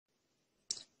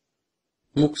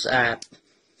មុខស្អាត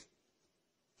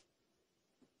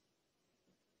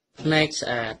ភ្នែកស្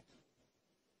អាត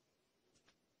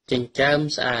ចិញ្ចើម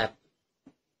ស្អាត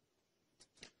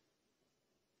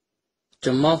ច្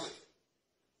រមុះ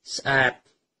ស្អាត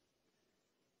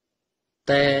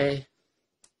តែ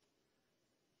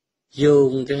យោ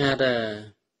ងគេហៅថា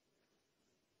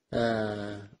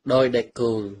ដោយដេ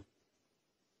កូល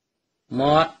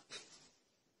មាត់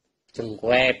ចង្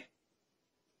កេប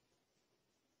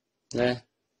ណា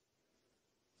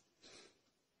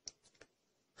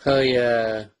ហើយ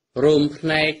រួមភ្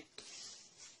នែក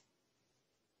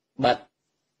បាត់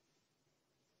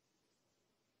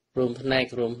រួមភ្នែក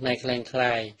ខ្លាំងខ្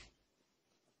លាយ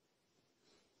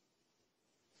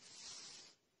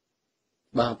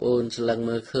បងប្អូនស្លឹង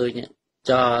មើលឃើញ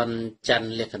ចនច័ន្ទ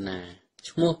លក្ខណា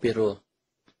ឈ្មោះពីរោះ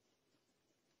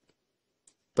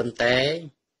ប៉ុន្តែ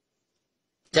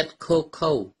ចិត្តខូ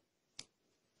ខូ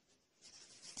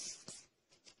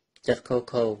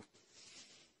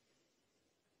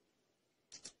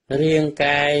រាង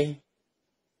កាយ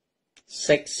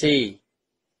sexy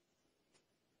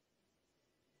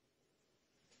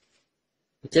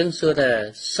អញ្ចឹងសួរថា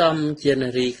សមជានា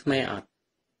រីខ្មែរអត់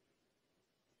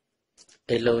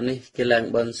ឥឡូវនេះគេឡើង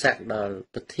បនស័ក្តិដល់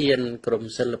ប្រធានក្រម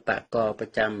សិល្បករប្រ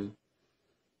ចាំ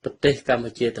ប្រទេសកម្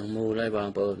ពុជាទាំងមូលហើយបង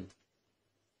ប្អូន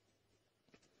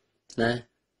ណា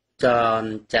ចន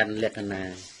ច័ន្ទលក្ខណា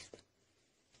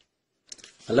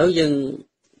ឥឡូវយើង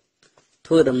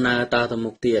ធ្វើដំណើរតទៅ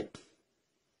មុខទៀត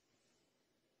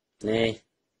នេះ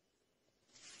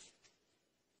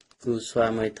គូស្វា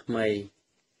មីថ្មី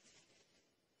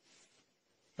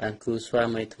បានគូស្វា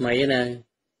មីថ្មីណា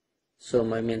សូ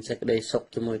មឲ្យមានសេចក្តីសុខ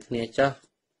ជាមួយគ្នាចុះ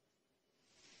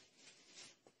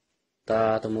ត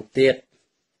ទៅមុខទៀត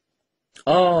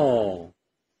អូ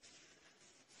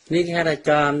នេះគេហៅថា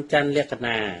ចនច័ន្ទលក្ខ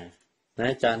ណាណា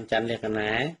ចនច័ន្ទលក្ខ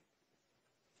ណា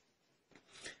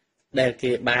ដែល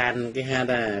គេបានគេហៅ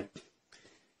ថា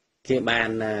គេបាន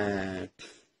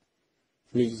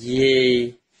និយាយ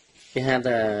គេហៅ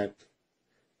ថា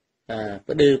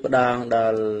ផ្ដឺផ្ដងដ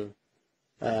ល់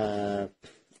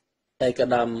ឯកឧត្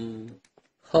តម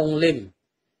ហុងលឹម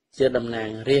ជាតំណាង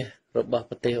រាស្ត្ររបស់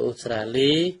ប្រទេសអូស្ត្រា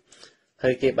លីហើ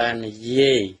យគេបាននិ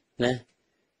យាយណា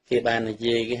គេបាននិ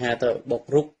យាយគេហៅថាបុក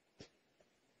រុក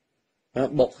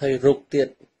បុកឲ្យរុកទៀត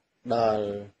ដល់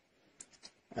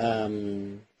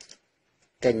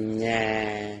កញ្ញា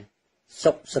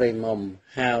សុកស្រីមុំ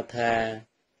ហៅថា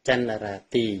ចន្ទរា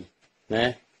ទីណា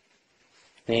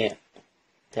នេះ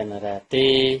ចន្ទរាទី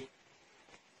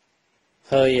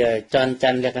ហើយចន្ទ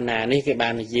លក្ខណានេះគេបា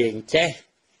ននិយាយចេះ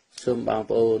សូមបង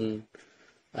ប្អូន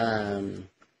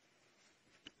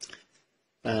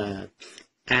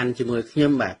អានជាមួយខ្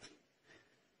ញុំបាទ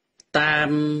តា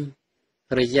ម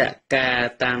រយៈការ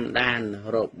តាមដាន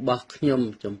របស់ខ្ញុំ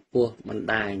ចំពោះបណ្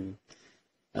ដាញ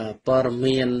ព័ត៌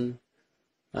មាន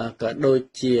ក៏ដូច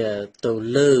ជាទៅ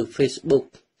លើ Facebook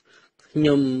ខ្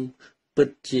ញុំពិ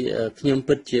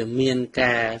តជាមាន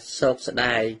ការសោកស្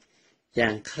ដាយយ៉ា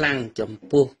ងខ្លាំងចំ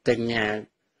ពោះកញ្ញា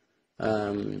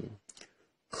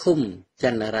ឃុំច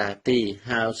ន្ទរាទី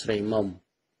ហៅស្រីមុំ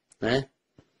ណា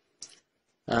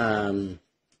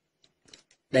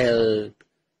ដែល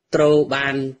ត្រូវបា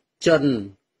នជន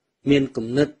មានគំ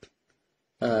និត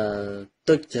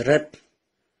ទុច្ចរិត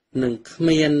និងគ្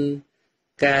មាន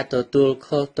ការទទួល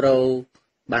ខុសត្រូវ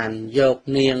បានយក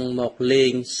នាងមកលេ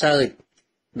ងសើច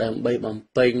ដើម្បីបំ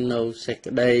ពេញនៅសេច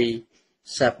ក្តី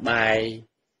សប្បាយ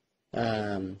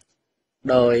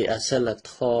ដោយអសិល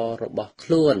ធម៌របស់ខ្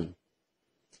លួន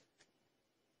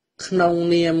ក្នុង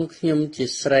នាមខ្ញុំជា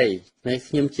ស្រីហើយ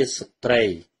ខ្ញុំជាស្ត្រី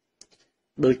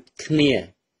ដូចគ្នា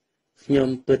ខ្ញុំ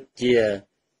ពិតជា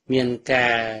មានកា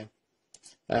រ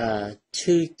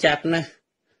ឈឺចាប់ណាស់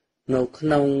នៅក្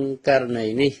នុងករណី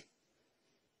នេះ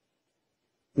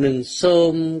នឹងសូ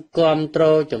មគាំទ្រ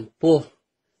ចំពោះ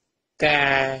កា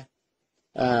រ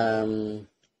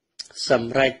ស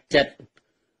ម្រេចចិត្ត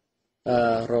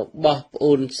របស់ប្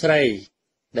អូនស្រី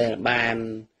ដែលបាន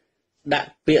ដា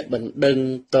ក់ពាក្យបណ្ដឹង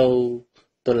ទៅ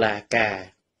តុលាការ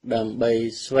ដើម្បី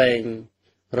ស្វែង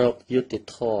រកយុត្តិ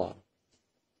ធម៌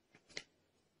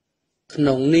ក្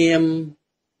នុងនាម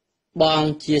បង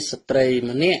ជាស្ត្រី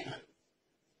ម្នាក់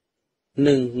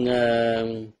និង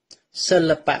សិ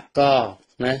ល្បករ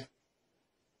ណា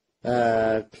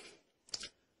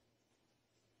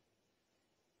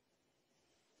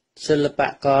សិល្ប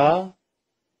ករ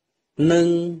និ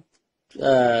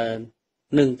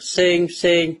ងផ្សេ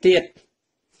ងទៀត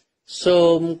សូ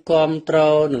មគាំទ្រ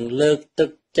និងលើកទឹ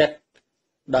កចិត្ត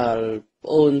ដល់ប្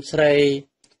អូនស្រី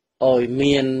ឲ្យ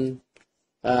មាន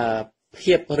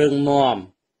ភាពរឹងមាំ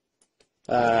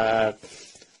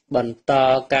បន្ត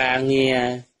ការងារ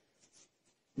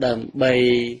ដើម្បី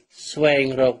ស្វែង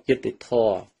រកយុត្តិធ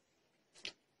ម៌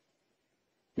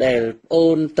ដែលអូ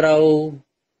នត្រូវ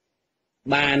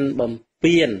បានបំ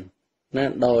ពេញណា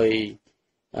ដោយ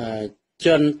ជ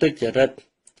នទុច្ចរិត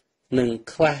និង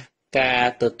ខ្វះការ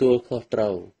ទទួលខុសត្រូ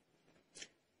វ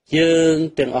យើង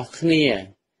ទាំងអស់គ្នា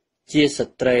ជាស្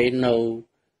ត្រីនៅ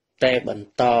តែបន្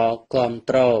តគាំ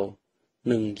ទ្រ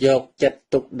និងយកចិត្ត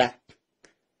ទុកដាក់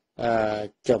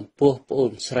ចំពោះប្អូ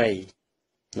នស្រី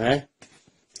ណា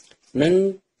នឹង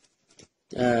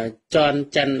ចន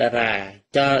ច័ន្ទតារា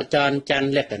ចនច័ន្ទ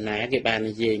លក្ខណៈគេបាន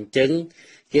និយាយអញ្ចឹង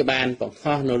គេបានបង្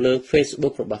ហោះនៅលើ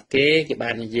Facebook របស់គេ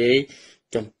បាននិយាយ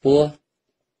ចំពោះ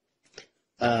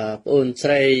ប្អូនស្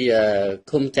រី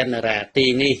ឃុំច័ន្ទតារាទី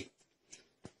នេះ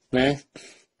ណា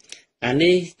អា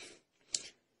នេះ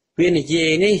វានិយា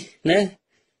យនេះណា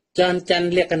ចនច័ន្ទ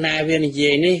លក្ខណៈវានិយា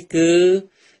យនេះគឺ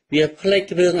វាផ្លេច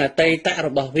រឿងអតីតរ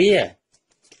បស់វា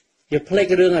ផ្លេច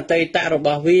រឿងអតីតរប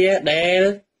ស់វាដែល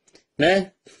ណា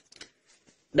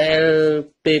ដែល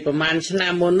ពីប្រហែលឆ្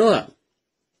នាំមុននោះ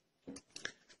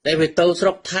ដែលវាទៅស្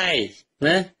រុកថៃ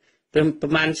ណាប្រ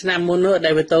ហែលឆ្នាំមុននោះដែ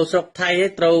លវាទៅស្រុកថៃឯ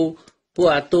ងត្រូវពួក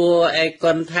អាតួឯ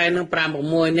កុនថៃនឹង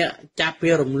 5-6 នាក់ចាប់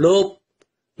វារំលោភ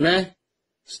ណា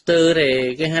ស្ទើរទេ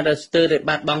គេហៅថាស្ទើរទេ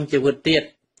បាត់បង់ជីវិតទៀត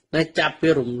ណាចាប់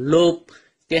វារំលោភ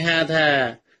គេហៅថា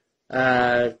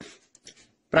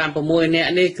5-6 នា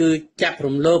ក់នេះគឺចាប់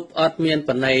រំលោភអត់មាន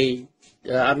បណៃ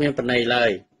ឡើ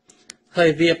យហើយ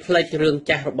វាផ្លេចរឿង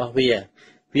ចាស់របស់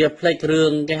វាផ្លេចរឿ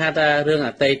ងគេហៅថារឿងអ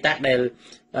តីតដែល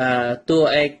តួ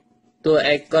ឯ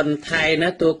កកុនថៃណា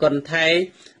តួកុនថៃ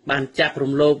បានចាប់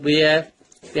រំលោភវា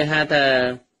គេហៅថា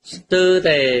ស្ទើរ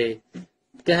តែ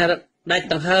គេហៅដាច់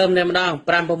ដង្ហើមតែម្ដង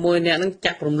 5-6 នាក់ហ្នឹង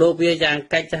ចាប់រំលោភវាយ៉ាង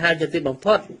កាច់សាហាវជាទីបំ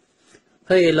ផុត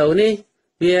ហើយឥឡូវនេះ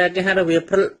វាគេហៅថាវា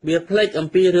ផ្លេចអំ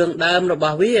ពីរឿងដើមរប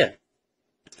ស់វា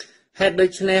ហេតុដូ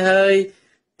ច្នេះហើយ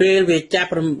ពេលវាចាប់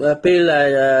ពេល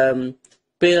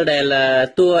ដែល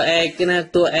តួឯកណា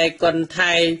តួឯកកុន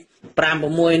ថៃ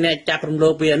 5-6 នាក់ចាប់រំលោ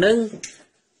ភវាហ្នឹង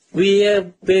វា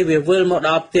ពេលវាវិលមកដ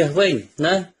ល់ផ្ទះវិញ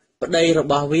ណាប្តីរ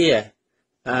បស់វា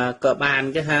ក៏បាន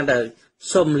គេហៅថា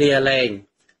សុំលាលែ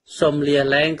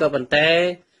ងក៏ប៉ុន្តែ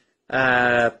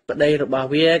ប្តីរបស់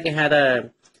វាគេហៅថា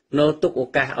នៅទុកឱ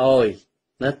កាសអោយ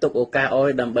ណាទុកឱកាសអោយ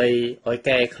ដើម្បីឲ្យ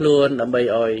កែខ្លួនដើម្បី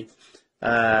ឲ្យ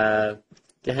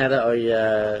គេហៅថាឲ្យ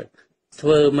ធ្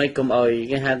វើមិនកុំឲ្យ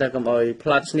គេហៅថាកុំឲ្យផ្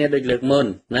លាត់ស្នៀដូចលើកមុន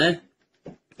ណា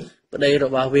ប្តីរ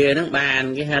បស់វាហ្នឹងបាន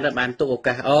គេហៅថាបានទុកឱ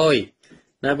កាសអោយ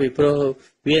ណាពីព្រោះ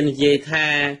វានិយាយថា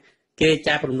គេ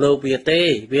ចាប់រំលោភវាទេ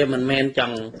វាមិនមែនច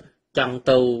ង់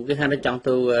ទៅគេហៅថាចង់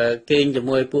ទៅគេងជា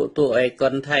មួយពួកតួឯកុ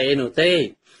នថៃឯនោះទេ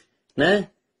ណា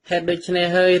ហេតុដូច្នេះ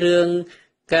ហើយរឿង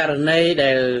ករណី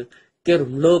ដែលគេ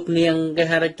រំលោភនាងគេ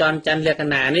ហៅថាចនច័ន្ទលក្ខ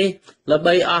ណៈនេះល្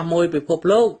បីអស់មួយពិភព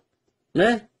លោកណា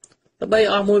ល្បី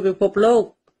អស់មួយពិភពលោក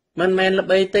មិនមែនល្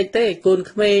បីតិចទេកូន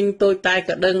ក្មេងតូចតាច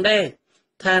ក៏ដឹងដែរ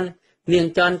ថានាង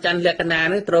ចនច័ន្ទលក្ខណៈ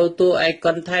នេះត្រូវតួឯ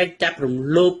កុនថៃចាប់រំ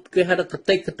លោភគេហៅថាក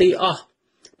តិកទីអស់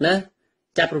ណា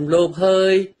ចាប់រំលោភហើ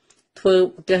យធ្វើ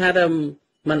គេហៅថា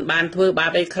มันបានធ្វើបា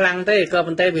បអីខ្លាំងទេក៏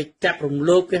ប៉ុន្តែវាចាប់រំ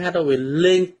លោភគេហៅថាវា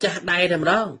លេងចាស់ដៃតែម្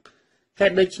ដងហេ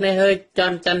តុដូច្នេះហើយច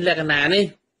នច័ន្ទលក្ខណៈនេះ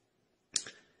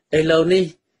ឥឡូវនេះ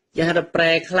គេហៅថាប្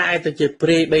រែคล้ายទៅជាព្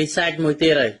រាយបីសាច់មួយទៀ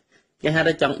តហើយគេហៅ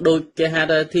ថាចង់ដូចគេហៅ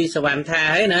ថាធីសវណ្ណថា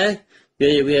ហើយណា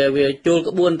វាជួល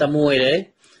ក្បួនតែមួយទេ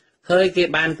ហើយគេ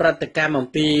បានប្រតិកម្មអំ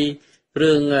ពី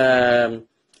រឿង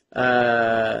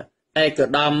ឯកឧ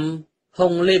ត្តមហុ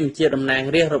ងលឹមជាតំណាង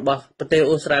រាស្ត្ររបស់ប្រទេស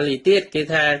អូស្ត្រាលីទៀតគេ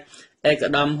ថាឯកឧ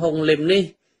ត្តមហុងលឹមនេះ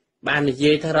បាននិ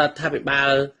យាយថារដ្ឋាភិបា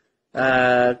ល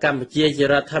កម្ពុជាជា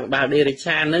រដ្ឋាភិបាលដេរិ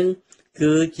ឆានហ្នឹង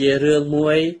គឺជារឿងមួ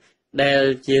យដែល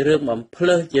ជារឿងបំភ្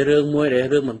លឺជារឿងមួយដែល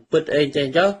រឿងមិនពិតអីចេះ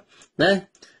ចុះណា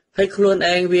ហើយខ្លួន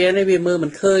ឯងវានេះវាមើលមិ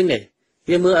នឃើញទេ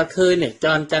វាមើលអត់ឃើញទេច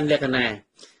នច័ន្ទលក្ខណៈ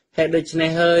ហេតុដូច្នេះ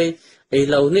ហើយឥ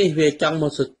ឡូវនេះវាចង់ម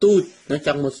កស្ទូច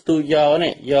យក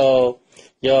នេះយ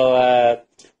ក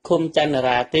ឃុំច័ន្ទ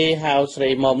រាទេហៅស្រី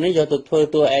មុំនេះយកទៅធ្វើ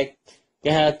តួឯក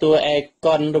គេហៅតួឯក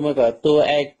កុនឬមួយក៏តួ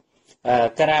ឯក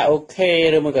ការ៉ាអូខេ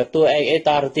ឬមួយក៏តួឯកអីត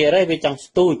ទៅទៀតហើយវាចង់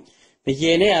ស្ទូចនិ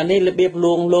យាយនេះអានេះរបៀប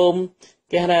លួងលោម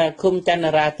គេហៅថាឃុំច័ន្ទ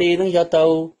រាទេនឹងយកទៅ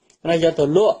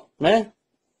លក់ណា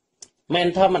មិន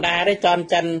ធម្មតាទេចន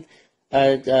ច័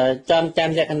ន្ទ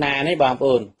លក្ខណៈនេះបងប្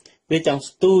អូនវាចង់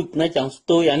ស្ទូចណាចង់ស្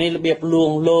ទូចអានេះរបៀបលួង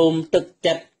លោមទឹក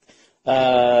ចិត្ត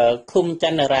ឃុំច័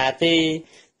ន្ទរាទេ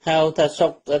ហៅថាសុ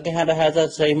កគេហៅថា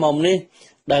ស្រីមុំនេះ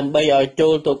ដើម្បីឲ្យចូ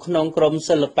លទៅក្នុងក្រម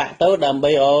សិល្បៈទៅដើម្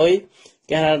បីឲ្យ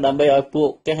គេហៅដើម្បីឲ្យពួក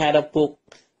គេហៅថាពួក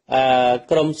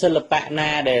ក្រមសិល្បៈណា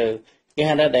ដែលគេ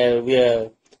ហៅថាដែលវា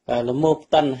លមោប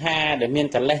តណ្ហាដែលមាន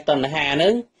កលេសតណ្ហាហ្នឹ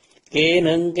ងគេ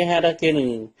នឹងគេហៅថាគេនឹង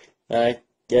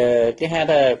cái ha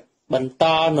là bần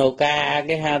to nổ ca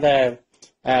cái ha là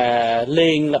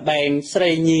lên là bèn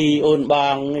srei nhi ôn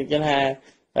bong chân ha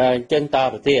chân to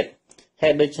được tiệt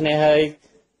hay đôi chân này hơi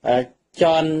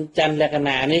chọn chăn lẹ cái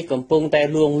nào ní cũng pung tay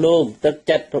luông luông tức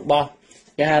chật rồi bỏ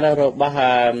cái ha là rồi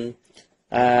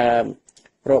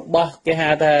bỏ cái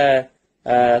ha là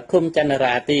khum chăn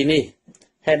rà tì ní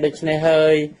hay đôi chân này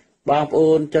hơi bong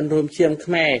ôn chân rùm chiêm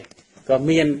khmer có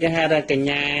miền cái ha là cái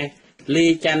nhà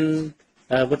ly chăn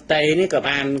vật tây ní có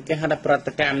bàn cái ha là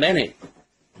protocam đấy này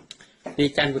ly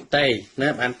chăn vật tây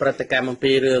nó bàn protocam một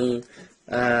pi đường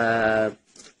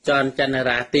chọn chăn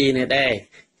rà tì này đây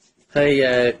hơi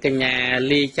cái nhà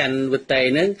ly chăn vật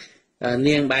tây nữa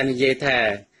niềng bàn dây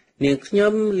thà niềng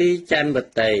nhóm ly chăn vật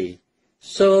tây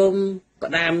xôm có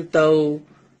đam tàu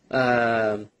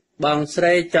bong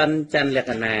srei chọn chăn lẹ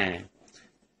nà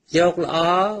dọc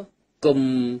ló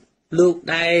cùngลูก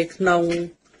ได้ขนม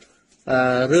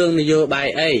เรื่องนโยบาย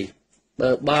เปิ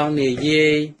ดบองนี่เย่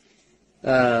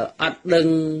อัดดึง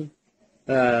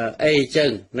จึ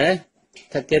งนะ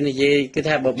ถ้าเกิดนี่เย่คือ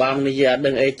ถ้าเปิดบองนี่เย่อัดดึ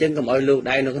งจึงกับเอาลูกไ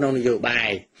ด้ในขนมนโยบาย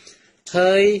เ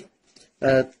ฮ้ย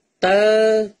เตอ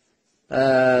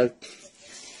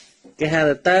cái hai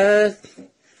là tớ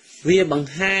vía bằng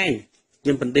hai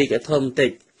nhưng phần đi cái thôm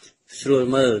tịch rồi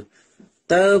mờ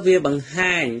tớ vía bằng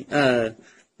hai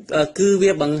cứ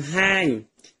việc bằng hai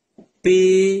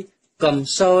pi cầm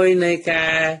soiในกา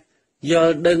รยอ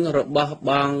ดึงរបស់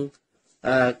បង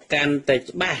កាន់តែ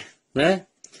ច្បាស់ណា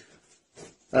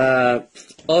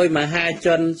អុយមហាជ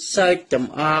នសើចចំ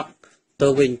អកទៅ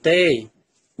វិញទេ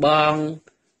បង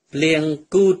លៀង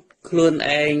គូតខ្លួន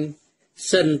ឯង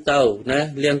សិនទៅណា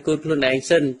លៀងគូតខ្លួនឯង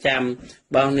សិនចាំ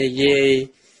បងនិយាយ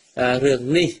រឿង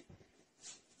នេះ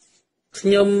ខ្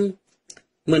ញុំ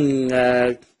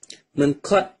mình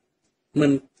khất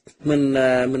mình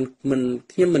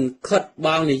khi mình khất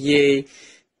bao này gì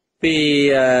vì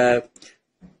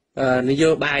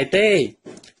nhiều bài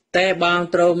tê bang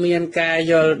trâu miên ca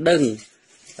do đừng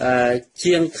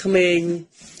chiêng khmer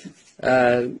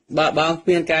bang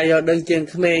miên ca do đừng chiêng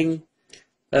khmer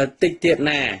tích tiệt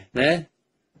nè đấy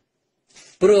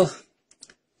pro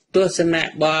tôi sẽ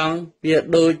nạp bang việc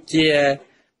đôi chia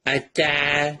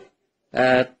cha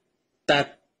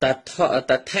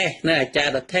ta thế nè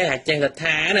cha ta thế cha ta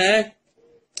thá nữa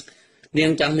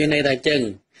niềng trong miền này là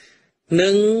chừng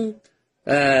nâng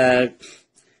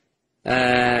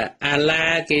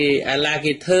la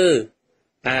cái thư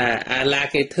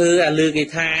cái thư lư cái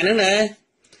thá nữa nè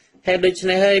hay đôi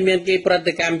này hơi miền cái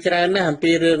protocam cho nó hàm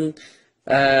pi rừng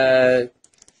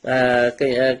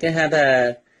cái ha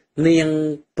là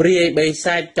niềng pri bay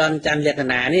sai tròn chăn liệt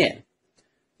nà nè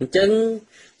chừng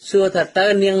xưa thật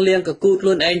tới niềng liên cả cút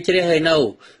luôn anh chưa hơi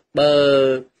nâu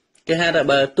bờ cái hai là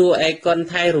bờ tua ai con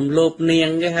thay rùm lốp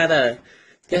niềng cái hai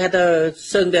là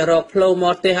sưng để rọc lâu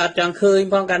một tê hạt trắng khơi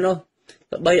phong can đâu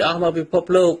bay ở mà bị phập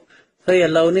lốp hơi là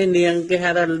lâu nên niềng cái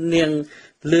hai là niềng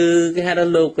lư cái hai là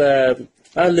lục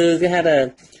lư cái hai là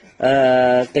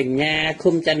tỉnh nhà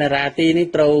khum chăn ra ti ní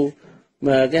trâu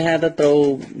mà cái hai là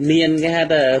trâu niềng cái hai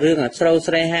là rương ở sâu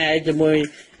sray hai cho môi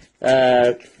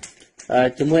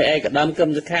chúng tôi ai cả đam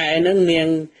cầm được khai nâng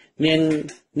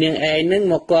niềng ai nâng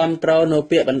một con trâu nô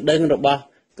bịa bằng đơn rồi bao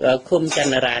khum chăn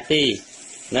ra ti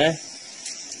nè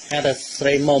hay là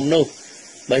sray mồm nu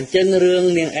bản chân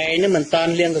rương niềng ai nó mình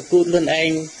toàn liên cái cút luôn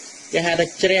anh cái hai là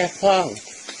tre phong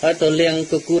ở tôi liên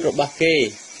cái cút rồi bao kê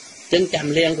chân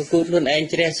chạm liên cái cút luôn anh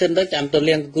tre sơn đó chạm tôi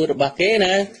liên cái cút rồi bao kê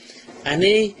nè anh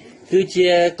ấy cứ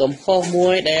chia cầm kho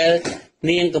muối để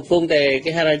niềng cầm phung để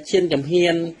cái hai là chiên chấm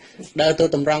hiên đợi tôi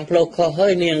tầm rong flow kho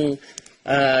hơi niềng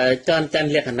tròn chăn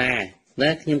liệt nè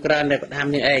nè nhưng con này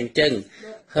làm niềng anh chừng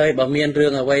hơi bảo miên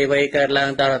rương ở vây cái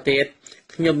lang tao là tiết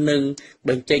nhôm nưng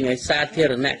bình trình ở xa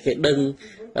thiên là nè cái đừng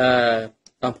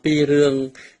bằng pi rương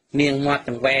niềng mọt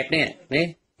chẳng vẹt nè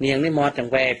niềng này mọt chẳng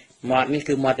vẹt mọtนี่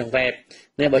คือmọt chẳng vẹt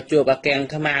nè bảo chùa bà kèng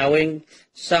tham ao anh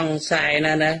song sai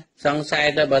nè song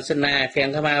sai ta bảo xin nà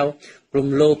kèng tham ao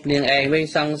rùm lụp niềng anh với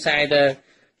song sai ta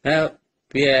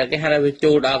vì cái hai là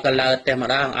chu đó cả lợtแต่mà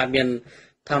đó ở miền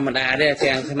thầm đà đây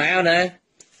kèng tham ao nữa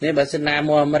nên bảo xin nà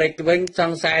mùa America với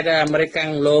song sai ta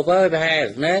American lụp với hai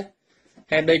nữa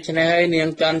hay đôi chân này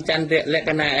niềng tròn chăn rịa lẹ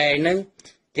cái này anh nữa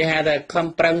cái hai là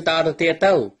không prang to được tiệt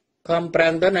tàu không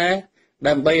prang đó nè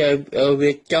đầm bây ở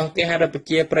việc cho cái hai là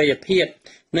chiaประเภท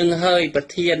nâng hơi bật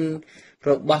thiên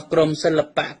rồi bọc gồm sân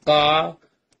lập bạ có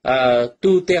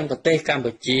tu tiên của tây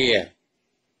Cambodia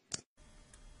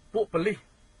bộ police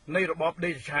ในระบบเด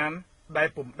ชานได้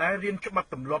ผมได้เรียนฉบับ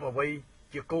ตำรวจเอาไว้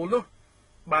เกี่ยวกับลูก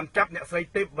บานจับเนี่ยใส่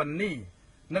เทปวันนี้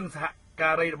นั่งสหก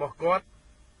ารีระบบกอด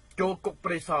โจกุกป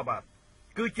ริศาบัต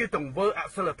គឺជាទង្វើអ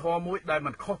សិលធម៌មួយដែល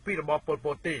មិនខុសពីរបបប៉ុលព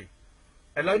តទេឥ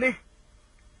ឡូវនេះ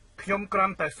ខ្ញុំគ្រា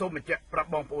ន់តែសូមបញ្ជាក់ប្រាប់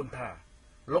បងប្អូនថា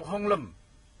លោកហុងលឹម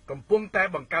កំពុងតែ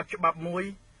បង្កើតច្បាប់មួយ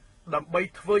ដើម្បី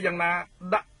ធ្វើយ៉ាងណា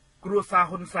ដាក់គ្រួសារ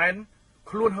ហ៊ុនសែន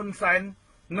ខ្លួនហ៊ុនសែន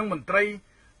និងមន្ត្រី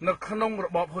នៅក្នុងរ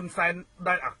បបហ៊ុនសែន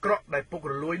ដែលអាក្រក់ដែលពុក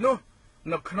រលួយនោះ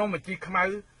នៅក្នុងបញ្ជីខ្មៅ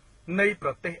នៃប្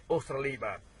រទេសអូស្ត្រាលី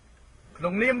បាទក្នុ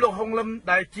ងនាមលោកហុងលឹម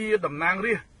ដែលជាតំណាង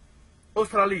រាស្ត្រអូ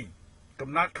ស្ត្រាលីកំ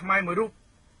ណើតខ្មែរមួយរូប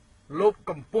លោក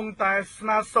កំពុងតែស្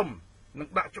នើសុំនឹង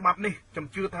ដាក់ច្បាប់នេះខ្ញុំ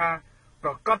ជឿថាប្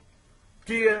រកាស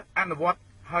ជាអនុវត្ត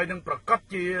ហើយនឹងប្រកាស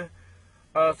ជា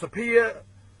សភា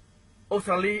អូស្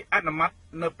ត្រាលីអនុម័ត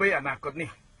នៅពេលអនាគតនេះ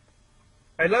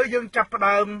ឥឡូវយើងចាប់ផ្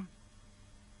ដើម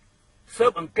ស៊ើ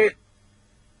បអង្កេត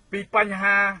ពីបញ្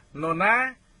ហានរណា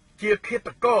ជាឃាត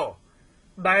ករ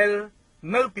ដែល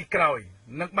នៅពីក្រោយ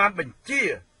នឹងបានបញ្ជា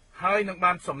ហើយនឹង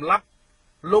បានសម្លាប់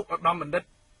លោកឧត្តមបណ្ឌិត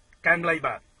កែមលី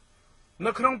បាទ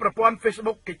នៅក្នុងប្រព័ន្ធ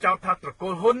Facebook គេចោទថាត្រកូ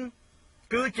លហ៊ុន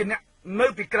គឺជាអ្នកនៅ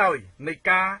ពីក្រោយនៃ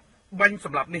ការបាញ់ស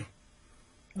ម្លាប់នេះ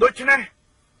ដូច្នេះ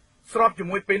ស្របជា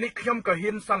មួយពេលនេះខ្ញុំក៏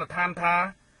ហ៊ានសន្និដ្ឋានថា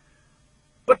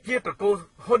ពិតជាត្រកូល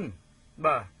ហ៊ុន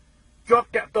បាទជាប់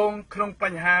តាក់ទងក្នុងប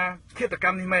ញ្ហាឃាតក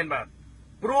ម្មនេះមែនបាទ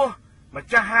ព្រោះម្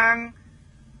ចាស់ហាង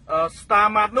Star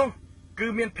Mart នោះគឺ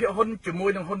មានភាគហ៊ុនជាមួ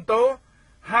យនឹងហ៊ុនតូ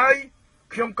ហើយ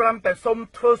ខ្ញុំគ្រាន់តែសូម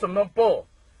ធ្វើសំណូមពរ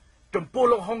ចំពោះ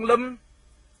លោកហុងលឹម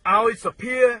ឲ្យស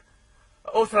ភា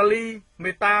អូស្ត្រាលី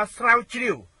មេត្តាស្រាវជ្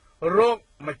រាវរក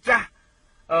ម្ចាស់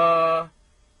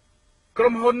ក្រុ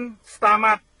មហ៊ុន Star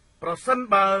Mart ប្រសិន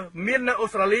បើមាននៅអូ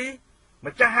ស្ត្រាលី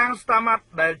ម្ចាស់ហាង Star Mart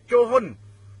ដែលចូលហ៊ុន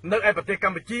នៅឯប្រទេសក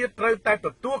ម្ពុជាត្រូវតែទ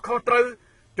ទួលខុសត្រូវ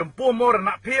ចំពោះមរណ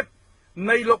ភាព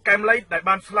នៃលោកកែមលីដែល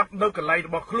បានស្លាប់នៅកន្លែងរ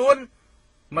បស់ខ្លួន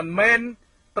មិនមែន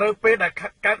ត្រូវពេលដែល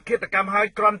កើតឃាតកម្មហើយ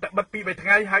គ្រាន់តែបិទ2-3ថ្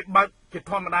ងៃហើយបើកជា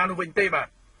ធម្មតានោះវិញទេបាទ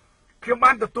ខ្ញុំ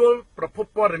បានទទួលប្រភព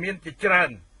ព័ត៌មានជាច្រើន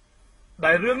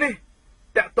ដែលរឿងនេះ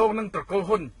តាក់ទងនឹងត្រកូល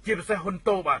ហ៊ុនជាពិសេសហ៊ុន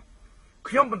តូបាទ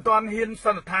ខ្ញុំមិនទាន់ហ៊ានស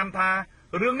ន្និដ្ឋានថា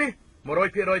រឿងនេះ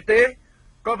 100% ទេ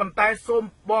ក៏ប៉ុន្តែសូម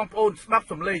បងប្អូនស្ដាប់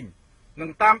សំឡេងនិ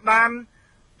ងតាមដាន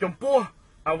ចំពោះ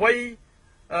អ្វី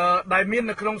ដែលមាន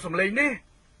នៅក្នុងសំឡេងនេះ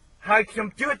ហើយខ្ញុំ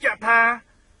ជឿជាក់ថា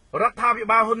រដ្ឋាភិ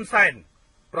បាលហ៊ុនសែន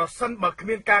ប្រសិនបើគ្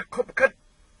មានការខុបខិត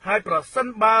ហើយប្រសិន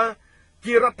បើ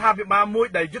ជារដ្ឋាភិបាលមួយ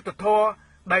ដែលយុត្តិធម៌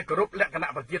ដែលគោរពលក្ខណៈ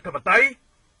ប្រជាធិបតេយ្យ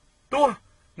ទោះ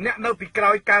អ្នកនៅពីក្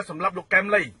រោយការសម្លាប់លោកកែម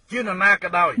លីជានរណាក៏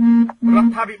ដោយរ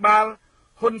ដ្ឋាភិបាល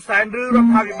ហ៊ុនសែនឬរ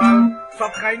ដ្ឋាភិបាលស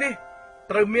ពថ្ងៃនេះ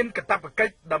ត្រូវមានកាតព្វកិ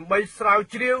ច្ចដើម្បីស្រាវ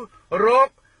ជ្រាវរក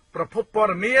ប្រភពព័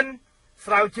ត៌មាន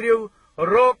ស្រាវជ្រាវ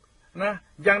រកណា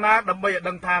យ៉ាងណាដើម្បីឲ្យ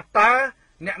ដឹងថាតើ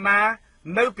អ្នកណា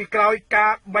នៅពីក្រោយកា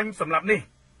របាញ់សម្លាប់នេះ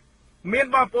មាន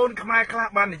បងប្អូនខ្មែរខ្លះ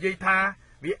បាននិយាយថា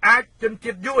វាអាចជន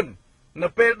ជាតិយួននៅ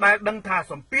ពេលដែលដឹងថា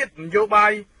សម្ពាធនយោបា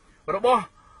យរបស់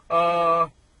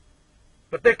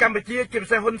ប្រទេសកម្ពុជាជាពិ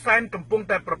សេសហ៊ុនសែនកំពុង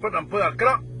តែប្រព្រឹត្តអំពើអាក្រ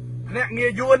ក់ភ្នាក់ងា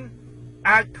រយួន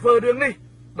អាចធ្វើរឿងនេះ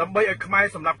ដើម្បីឲ្យខ្មែរ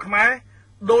សម្លាប់ខ្មែរ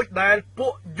ដោយដែលពួ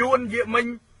កយួនយាមិញ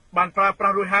បានប្រើប្រា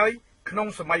ស់រួចហើយក្នុង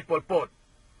សម័យប៉ុលពត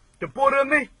ចំពោះរឿង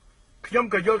នេះខ្ញុំ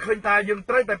ក៏យល់ឃើញថាយើង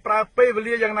ត្រូវតែប្រើពេលវេ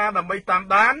លាយ៉ាងណាដើម្បីតាម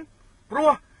ដានព្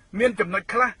រោះមានចំណុច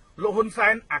ខ្លះលោកហ៊ុនសែ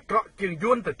នអាក្រក់ជាង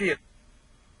យួនទៅទៀត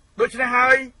ដូច្នេះហើ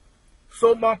យសូ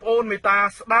មបងប្អូនមេត្តា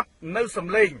ស្ដាប់នៅសំ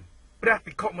ឡេងព្រះ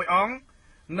ភិក្ខុមួយអង្គ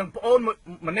និងប្អូន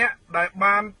ម្នាក់ដែល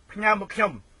បានផ្ញើមកខ្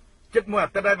ញុំជិតមួយអា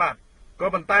ទិត្យហើយបាទក៏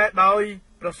ប៉ុន្តែដោយ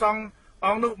ព្រះសង្ឃអ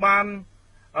ង្គនោះបាន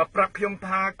ប្រាប់ខ្ញុំ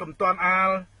ថាកុំទាន់អាល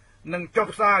នឹងចុះ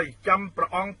ផ្សាយចាំព្រះ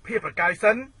អង្គភៀសប្រកាយ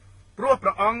សិនព្រោះព្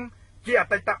រះអង្គជាអ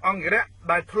តីតអង្គរៈ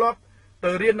ដែលធ្លាប់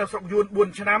ទៅរៀននៅស្រុកយួន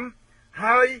4ឆ្នាំ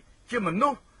ហើយជាមនុ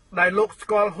ស្សដែលលោកស្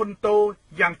គាល់ហ៊ុនតូ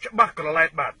យ៉ាងច្បាស់ក្រឡែត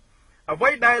បាទអ្វី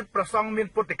ដែលព្រះសង្ឃមាន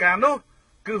ពុទ្ធិកានោះ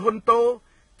គឺហ៊ុនតូ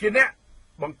ជាអ្នក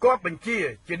បង្គាប់បញ្ជា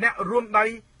ជាអ្នករួមដៃ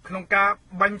ក្នុងការ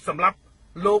បាញ់សម្លាប់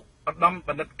លោកឧត្តមប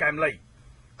ណ្ឌិតកែមលី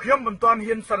ខ្ញុំមិនទាន់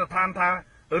ហ៊ានសន្និដ្ឋានថា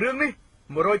រឿងនេះ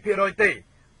 100% ទេ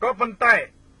ក៏ប៉ុន្តែ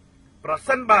ប្រ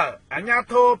សិនបើអាជ្ញា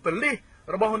ធរប៉ូលីស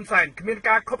របស់ហ៊ុនសែនគ្មាន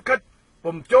ការខុបខិត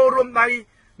ពុំចូលរួមដៃ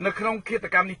នៅក្នុងឃាត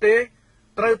កម្មនេះទេ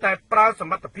ត្រូវតែប្រើស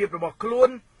មត្ថភាពរបស់ខ្លួន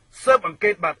ស៊ើបអង្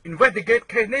កេតបាទ investigate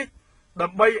case នេះដើ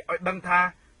ម្បីឲ្យដឹងថា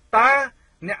តើ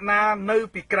អ្នកណានៅ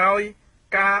ពីក្រោយ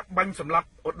ការបាញ់សម្លាប់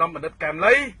ឧត្តមបណ្ឌិតកែម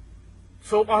លី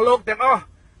សូមអស់លោកទាំងអស់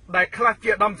ដែលខ្លះជា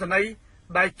ឧត្តមសេនីយ៍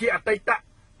ដែលជាអតីត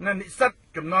និស្សិត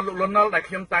ចំនួនលោកលន់នល់ដែល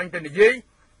ខ្ញុំតែងតែនិយាយ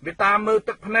មេត្តាមើល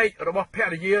ទឹកភ្នែករបស់ភ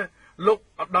រិយាលោក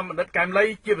ឧត្តមបណ្ឌិតកែមលី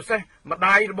ជាពិសេសម្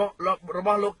ដាយរបស់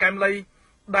លោកកែមលី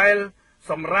ដែល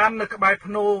សម្រាននៅក្បែរ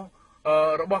ភ្នូ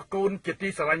របស់កូនជាទី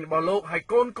ស្រឡាញ់របស់លោកហើយ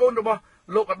កូនរបស់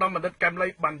លោកឧត្តមបណ្ឌិតកែមលី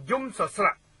បានយំសស្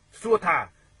រាក់សួរថា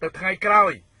ទៅថ្ងៃក្រោ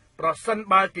យប្រសិន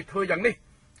បើគេធ្វើយ៉ាងនេះ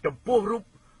ចំពោះរូប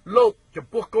លោកចំ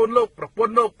ពោះកូនលោកប្រពន្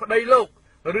ធលោកប្តីលោក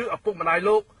ឬឪពុកម្ដាយ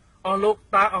លោក អស់លោក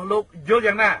តើអស់លោកយល់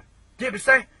យ៉ាងណាជាពិ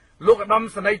សេសលោកឧត្តម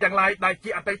សេនីយ៍ទាំងឡាយដែលជា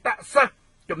អតីតសិស្ស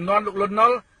ចំនួនលោកលន់ណុ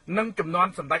លនិងចំនួន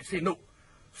សម្ដេចស៊ីនុ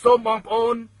សូមបងប្អូ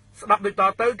នស្ដាប់ដូចត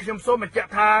ទៅខ្ញុំសូមបញ្ជា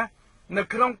ក់ថានៅ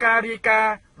ក្នុងការរាយការ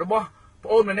ណ៍របស់ប្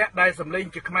អូនម្នាក់ដែលសម្លេង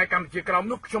ជាខ្មែរកម្ពុជាក្រោម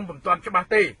នោះខ្ញុំមិនទាន់ច្បាស់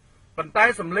ទេប៉ុន្តែ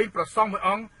សម្លេងប្រសងមួយអ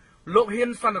ង្គលោកហ៊ាន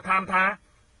សន្និដ្ឋានថា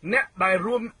អ្នកដែល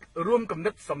រួមគំ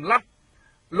និតសម្លាប់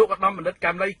លោកឧត្តមបណ្ឌិត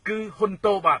កែមលីគឺហ៊ុន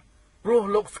តូបាទព្រោះ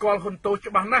លោកស្គាល់ហ៊ុនតូ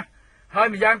ច្បាស់ណាស់ហើយ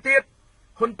ម្យ៉ាងទៀត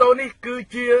ហ៊ុនតូនេះគឺ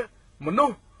ជាមនុ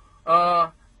ស្ស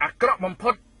អាក្រក់បំ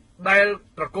ផុតដែល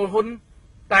ត្រកូលហ៊ុន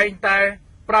តែងតែ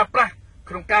ប្រើប្រាស់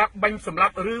ក្នុងការបាញ់សម្លា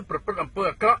ប់ឬប្រព្រឹត្តអំពើ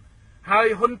អាក្រក់ហើយ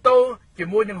ហ៊ុនតូជា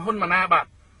មួយនឹងហ៊ុនម៉ាណាបាទ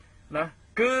ណា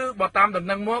គឺបើតាមដំ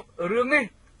ណឹងមករឿងនេះ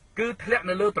គឺធ្លាក់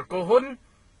នៅលើត្រកូលហ៊ុន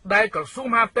ដែលក្រសួង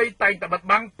មហាផ្ទៃតែងតែបិទ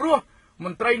បាំងព្រោះម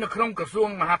ន្ត្រីនៅក្នុងក្រសួង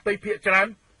មហាផ្ទៃភាគច្រើន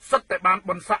សិតតែបាន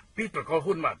បនស័កពីត្រកូល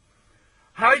ហ៊ុនបាទ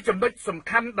ហើយចំណុចសំ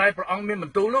ខាន់ដែលព្រះអង្គមានប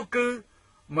ន្ទូលនោះគឺ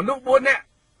មនុស្ស4នាក់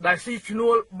ដែលស៊ីឈ្នួ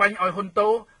លបាញ់ឲ្យហ៊ុនតូ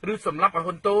ឬសម្លាប់ឲ្យ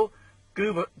ហ៊ុនតូ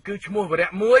គឺឈ្មោះវរៈ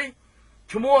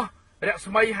1ឈ្មោះរ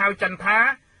ស្មីហៅចន្ទថា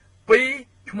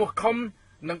2ឈ្មោះខុម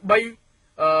និង3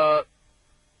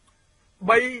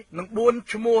និង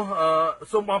4ឈ្មោះ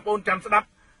សូមបងប្អូនចាំស្ដាប់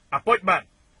អាពុចបាទ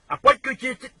អាពុចគឺ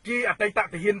ជាអតីត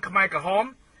ទាហានខ្មែរក្រហម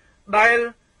ដែល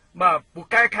បាទពូ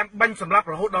កែខាងបាញ់សម្លាប់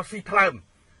រហូតដល់ស៊ីថ្លើម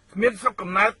មានស្រុក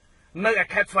កំណើតនៅ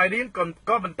ខេត្តស្វាយរៀង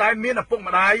ក៏ប៉ុន្តែមានឪពុក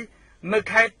ម្ដាយនៅ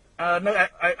ខេត្តនៅ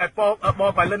ឯប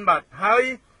បៃលិនបាទហើយ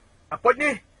អាពុច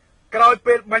នេះក្រោយ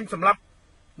ពេលបាញ់សម្លាប់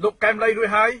លោកកែមលីរួច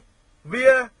ហើយវា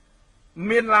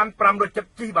មានឡាន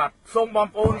570ជីបាទសូមបង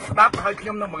ប្អូនស្ដាប់ហើយខ្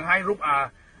ញុំនឹងបង្ហាញរូប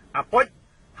អាពុច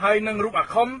ហើយនឹងរូបអា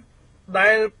ខុមដែ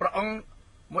លព្រះអង្គ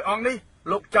មួយអង្គនេះ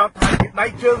លោកចោទថាជាដៃ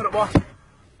ជើងរបស់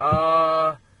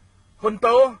ហ៊ុន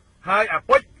តូហើយអា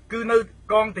ពុចគឺនៅ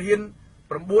កងទាហាន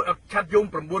9ឆាត់យង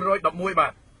911បា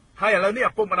ទហើយឥឡូវនេះ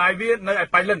ឪពុកម្ដាយវានៅឯ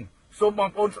បៃលិនសូមបង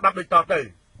ប្អូនស្ដាប់ដូចតទៅ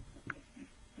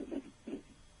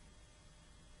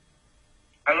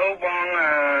ហៅបង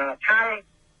ថាល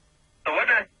តើ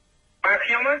បាទ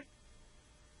ខ្ញុំ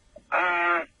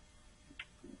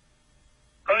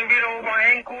ឃើញវីដេអូរបស់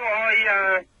ឯងគួរឲ្យ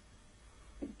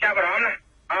ចាប់អារម្មណ៍ណា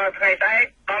ថ្ងៃតែ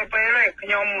ដល់ពេលនេះខ្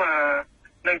ញុំ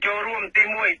នឹងចូលរួមទី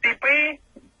1ទី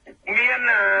2មាន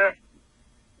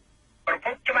ប្រភ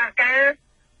ពច្បាស់ការ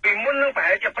ពីមុននឹងប្រ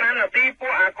ហែលជា5នាទីពួ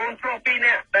កអាកូនប្រុស2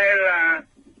នាក់ដែល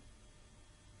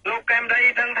លោកកែមដី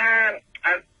ដឹងថា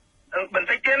បន្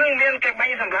តិចទៀតនឹងមានគេបា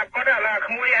ញ់សម្រាប់គាត់ឥឡូវ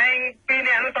ក្មួយឯង2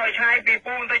នាក់នឹងតើឆ្ងាយពី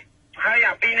ពូបន្តិចហើយ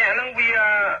អា2នាក់នឹងវា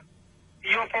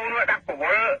យកពូនោះដាក់ប្រវ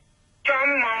ល់ចំ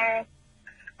មក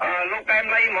លោកកែម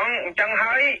ដីហ្មងអញ្ចឹង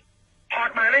ហើយផត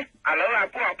បាននេះឥឡូវអា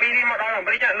ពួកអា2នេះមកដល់អា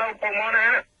មេរិកនៅពងមកណា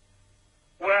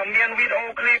វាមានវីដេអូ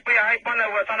ឃ្លីបពីឲ្យប៉ុន្តែ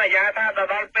វាសន្យាថា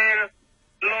ដល់ពេល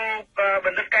លោកប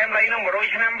ណ្ឌិតកែមលីនឹង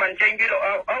100ឆ្នាំបានចេញវីដេ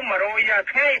អូ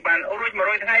100ថ្ងៃបានរួច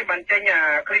100ថ្ងៃបានចេញ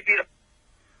ឃ្លីបវីដេអូ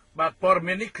បាទព័ត៌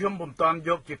មាននេះខ្ញុំពុំតាន់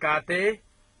យកជាការទេ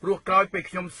ព្រោះក្រោយពេល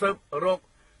ខ្ញុំស៊ើបរក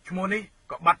ឈ្មោះនេះ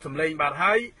ក៏បាត់សម្លេងបាទ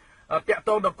ហើយតាក់ទ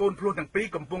ងដល់កូនភ្លោះទាំងពីរ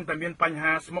កំពុងតែមានបញ្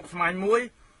ហាស្មុគស្មាញមួយ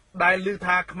ដែលឮ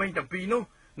ថាក្មេងទាំងពីរនោះ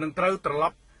នឹងត្រូវត្រឡ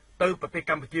ប់ទៅប្រទេស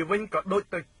កម្ពុជាវិញក៏ដូច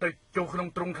ទៅចូលក្នុង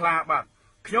ទ្រុងខ្លាបាទ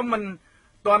ខ្ញុំមិន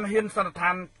ទាន់ហ៊ានសន្និដ្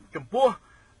ឋានចំពោះ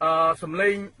សម្លេ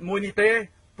ងមួយនេះទេ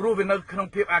ព្រោះវានៅក្នុង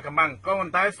ភាពអាកំបាំងក៏ប៉ុ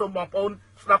ន្តែសូមបងប្អូន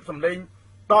ស្ដាប់សម្លេង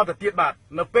តទៅទៀតបាទ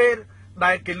នៅពេល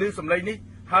ដែលគេឮសម្លេងនេះ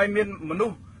ហើយមានមនុ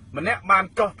ស្សម្នាក់បាន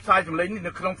ចុះផ្សាយសម្លេងនេះ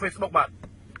នៅក្នុង Facebook បាទ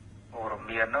ព័ត៌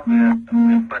មាននោះ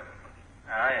វាពិត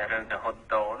ហើយរឿងទៅហ៊ុន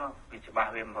តូនោះវាច្បាស់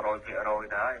វា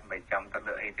 100% ដែរមិនចាំទៅ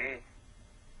លើអីទេ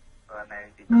បើណែ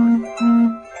ទី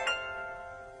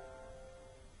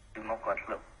ពីមកគាត់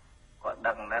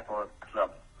ដឹងណាគាត់ធ្លា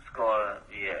ប់ស្គាល់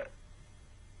វា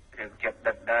រឿងចិត្ត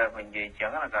ដិតដែរមិននិយាយចឹ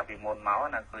ងណាកាលពីមុនមក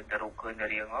ណាឃើញតែរូបឃើញតែ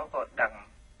រៀងមកគាត់ដឹង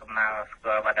ដំណើរស្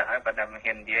គាល់បាត់ទៅហើយប៉ុន្តែមិន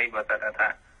ហ៊ាននិយាយបើតែថា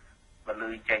បើ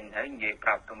លឺចេញហើយនិយាយប្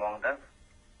រាប់ត្មងទៅ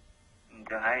អញ្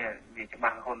ចឹងហើយវាច្បា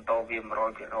ស់ហ៊ុនតូវា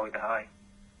 100% ទៅហើយ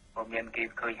បើមានគេ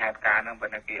ឃើញហេតុការណ៍ហ្នឹងប៉ុ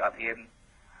ន្តែគេអត់ហ៊ាន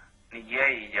និយាយ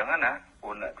អញ្ចឹងណាព្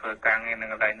រោះអ្នកធ្វើការងារនៅ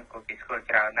កន្លែងនោះក៏គេស្គាល់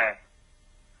ច្រើនដែរ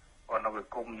គាត់នៅវា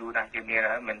គុំយូរណាស់ជាងនេះ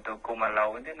ហើយមិនទៅគុំឥឡូវ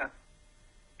ទេណា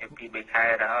ពី3ខែ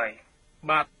ទៅហើយ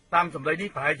បាទតាមសម្ដីនេះ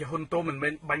ប្រហែលជាហ៊ុនតូមិនមែ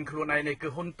នបាញ់ខ្លួនឯងទេគឺ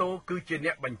ហ៊ុនតូគឺជាអ្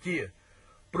នកបញ្ជា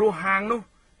ព្រោះហាងនោះ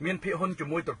មានភាគហ៊ុនជា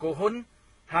មួយត្រកូលហ៊ុន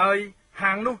ហើយ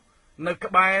ហាងនោះនៅ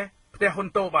ក្បែរផ្ទះហ៊ុន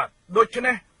តូបាទដូច្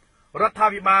នេះរដ្ឋា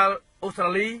ភិបាលអូស្ត្រា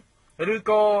លីឬ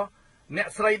ក៏អ្នក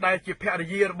ស្រីដែលជាភរិ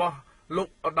យារបស់លោក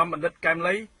ឧត្តមបណ្ឌិតកែម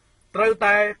លីត្រូវ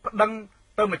តែប្តឹង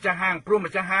ទៅម្ចាស់ហាងព្រោះ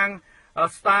ម្ចាស់ហាង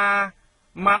Star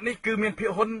Mart នេះគឺមានភាគ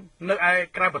ហ៊ុននៅឯ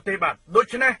ក្រៅប្រទេសបាទដូ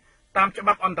ច្នេះតាមច្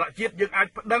បាប់អន្តរជាតិយើងអាច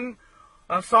ប្តឹង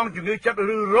សងជំងឺចិត្ត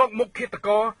ឬរោគមុខឃាតក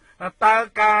រតើ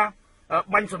ការ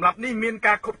បាញ់សម្លាប់នេះមាន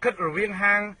ការខុបខិតរវាង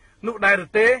ហាងនោះដែរឬ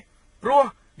ទេព្រោះ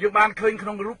យើងបានឃើញក្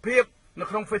នុងរូបភាពនៅ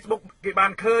ក្នុង Facebook គេបា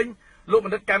នឃើញលោកប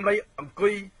ណ្ឌិតកែមលីអង្គុ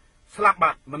យស្លាប់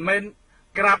បាទមិនមែន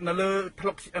ក្រាបនៅលើថ្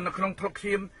លុកនៅក្នុងថ្លុក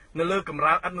ឈាមនៅលើកម្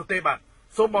រាលឥដ្ឋនោះទេបាទ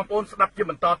សូមបងប្អូនស្ដាប់ជា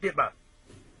បន្តទៀតបាទ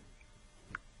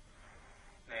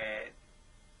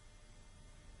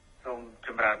សូមច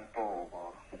ម្រើនពរ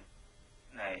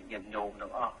ណែញាតិញោមទាំ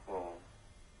ងអស់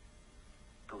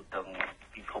ទូទាំង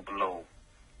ពិភពលោក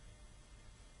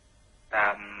តា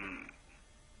ម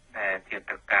តែចិត្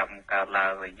តកម្មកើតឡើ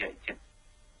ងរយៈជិត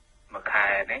មួយខែ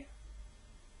នេះ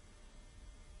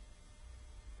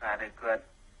តែគាត់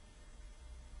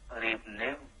រៀប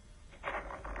នេះ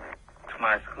ស្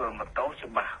មាស្គាល់ម៉ូតូ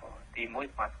ច្បាស់ទី1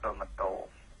ស្មាស្គាល់ម៉ូតូ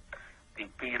ទី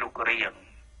2រូបរាង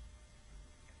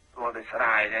ព្រោះដោយស្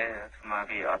រាយដែរស្មា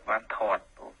វាអត់បានថត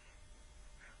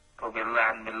ព្រោះវាឡា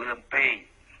នវាលឿនពេក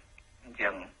អញ្ចឹ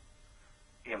ង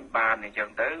វាបានអញ្ចឹង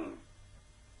ទៅ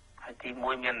ហើយទី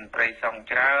1មានត្រីសង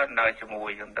ច្រើននៅជាមួយ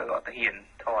អញ្ចឹងទៅអត់ទៅហ៊ាន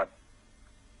ថត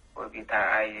ព្រោះគេថា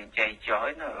ឯងចៃចោះ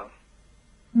ណា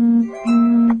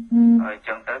ហើយអញ្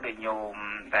ចឹងទៅដូចញោម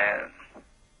ដែល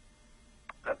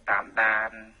ក៏តាមដា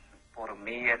នព័ត៌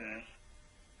មាន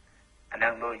អានឹ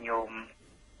ងដូចញោម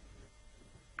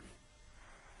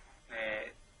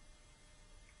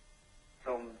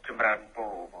សូមចម្រើនព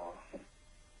រ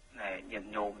ណែញាតិ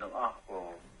ញោមទាំងអស់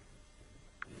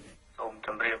សូមជ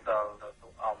ម្រាបដល់លោ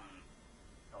កអ៊ំ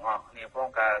ទាំងអស់គ្នាផង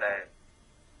កាលដែល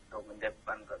លោកបណ្ឌិត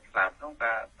បានក៏ស្លាប់នោះ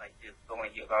ក៏តែជឿក្នុង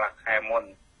អាយុកន្លះខែមុន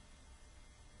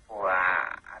ព្រោះ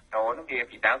អាតូនវា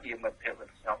ពីដើមវាមិត្តភក្តិរបស់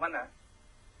ខ្ញុំណា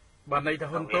បាទន័យថា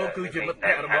ហ៊ុនតូគឺជាមិត្តភ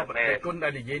ក្តិរបស់ប្រទេសគុណដែ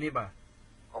លនិយាយនេះបាទ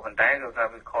ប៉ុន្តែគាត់ថា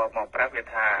វាខកមកប្រាប់វា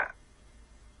ថា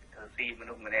ធ្វើស៊ីម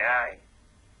នុស្សម្នាក់ហើយ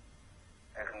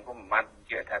តែខ្ញុំមិនបាន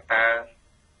ជឿថាតើ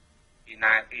ពី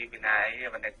ណាអីមិ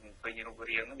នឃើញរូប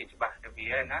រាងនោះវាច្បាស់ទៅវា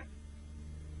ហើយណា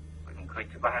ខ្ញុំឃើញ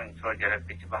ច្បាស់ចូលចរិត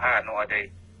វាច្បាស់នោះអត់ទេ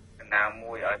ណា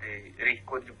មួយអត់ទេរិះ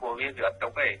គន់ចំពោះវាអត់ទុ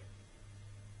កទេ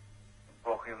ព្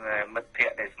រោះខ្ញុំមិត្តភ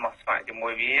ក្តិដែលស្មោះស្ម័គ្រជាមួ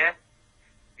យវា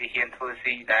ហ៊ានធ្វើ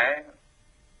ស៊ីដែរ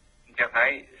អញ្ចឹងហើ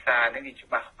យសារនេះវាច្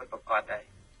បាស់ពិតប្រាកដដែរ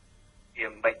វា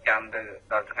មិនបាច់ចាំទៅ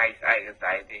ដល់ថ្ងៃស្អែក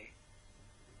ទេ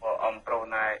ព្រោះអំប្រុស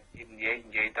ណានិ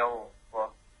យាយទៅព្រោះ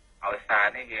ឲ្យសារ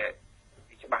នេះវា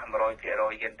ច្បាស់ 100%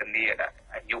 ហ៊ានធានាដាក់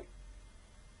អាយុ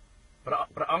ព្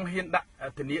រះអង្គហ៊ានដាក់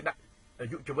ធានាដាក់អា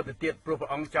យុជីវិតទៅទៀតព្រោះព្រះ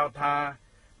អង្គចោទថា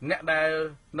អ្នកដែល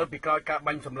នៅពីក្រោយការ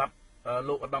បាញ់សម្លាប់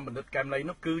លោកឧត្តមបណ្ឌិតកែមលី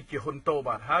នោះគឺជាហ៊ុនតូ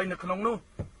បាទហើយនៅក្នុងនោះ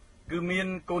គឺមាន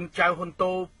កូនចៅហ៊ុន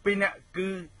តូ2នាក់គឺ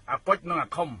អាពុចនិងអា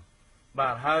ខុំបា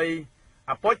ទហើយ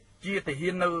អាពុចជាទាហា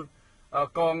ននៅ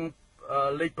កង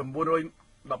លេខ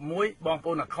911បងប្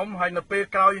អូនអាខុំហើយនៅពេល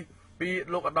ក្រោយពី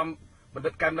លោកឧត្តមបណ្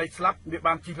ឌិតកែមលីស្លាប់វា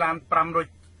បានជិះឡាន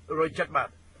507បាទ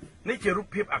នេះជារូប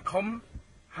ភាពអាខុំ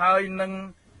ហើយនឹង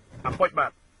អាពុចបា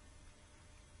ទ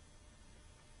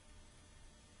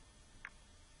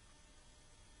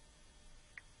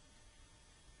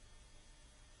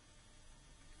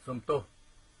សំទោស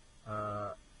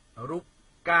រូប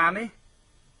ការនេះ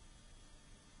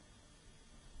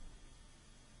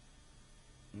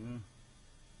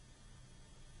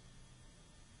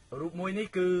រូបមួយនេះ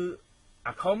គឺ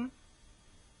អាខុំ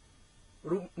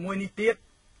រូបមួយនេះទៀត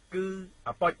គឺ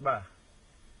អាពុចបាទ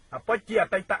អាពុចជាអ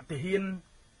តីតទាហាន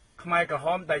ខ្មែរក្រហ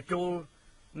មដែលចូល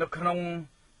នៅក្នុង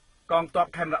កងទ័ព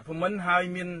ខេមរភូមិន្ទហើយ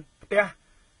មានផ្ទះ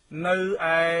នៅ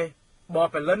ឯប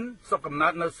បលិនសុកកំណើ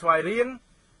តនៅស្វាយរៀង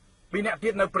2នាក់ទៀ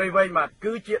តនៅព្រៃវែងបាទ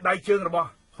គឺជាដៃជើងរបស់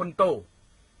ហ៊ុនតូ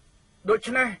ដូ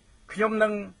ច្នេះខ្ញុំនឹ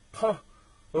ងផុស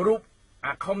រូប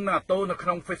អាខុំនិងអាតូនៅក្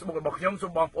នុង Facebook របស់ខ្ញុំសូ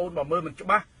មបងប្អូនបើមើលមិនច្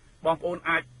បាស់បងប្អូន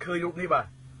អាចឃើញរូបនេះបាទ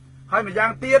ហើយម្យ៉ា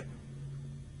ងទៀត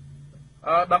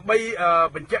ដើម្បី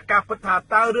បញ្ជាក់ការពិតថា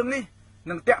តើរឿងនេះ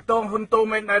នឹងតាក់ទងហ៊ុនតូ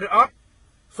មែនដែរឬអត់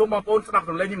សូមបងប្អូនស្ដាប់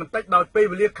សំឡេងនេះបន្តិចដោយពេល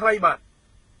វេលាខ្លីបាទ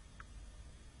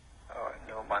ខ្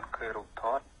ញុំបានឃើញរូបថ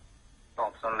តប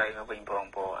ងសំឡេងវិញបង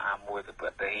ប្អូនអាមួយទៅប្រ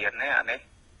តិហ៊ាននេះអានេះ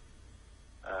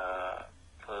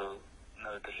ធ្វើ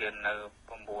នៅទាហាននៅ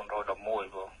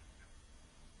911បង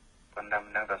ប៉ុន្តែមិ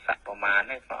នដឹងថាសាក់ប្រមាណ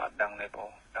នេះក៏អត់ដឹងទេបង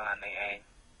ដល់អានេះឯង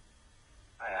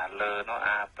ហើយអាលើនោះ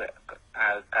អាពាក់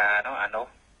អាវការនោះអានោះ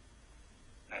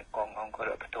ណែកងអង្គរ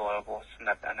ផ្ទាល់បងស្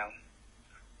និទ្ធអាហ្នឹង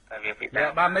តែវាពីដើ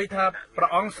មបានន័យថាព្រះ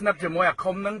អង្គស្និទ្ធជាមួយអា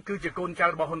ខុំហ្នឹងគឺជាកូនចៅ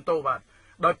របស់ហ៊ុនតូបាទ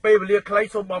ដោយពេលវេលាខ្លី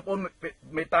សូមបងប្អូន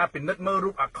មេត្តាពិនិត្យមើល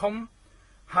រូបអាខុំ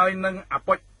ហើយនឹងអា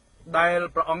ពុចដែល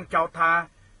ព្រះអង្គចោទថា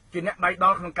ជាអ្នកដៃដ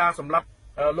ល់ក្នុងការសម្លាប់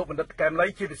លោកបណ្ឌិតកែមលី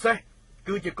ជាពិសេស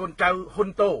គឺជាកូនចៅហ៊ុន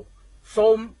តូសូ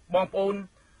មបងប្អូន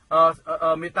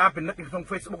មេត្តាពិនិត្យក្នុង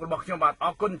Facebook របស់ខ្ញុំបាទអ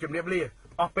រគុណជំរាបលា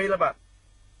អស់ពេលហើយបាទ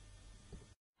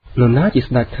នរណាជា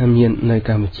ស្ដេចធម្មយាននៅ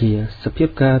កម្ពុជាសភាព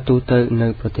ការទូទៅនៅ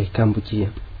ប្រទេសកម្ពុជា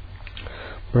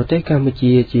ប្រទេសកម្ពុ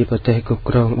ជាជាប្រទេសគ្រប់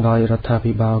គ្រងដោយរដ្ឋា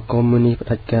ភិបាលកុម្មុយនីសផ្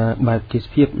ដាច់ការបែបទេស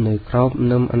ភាពនៅក្រោម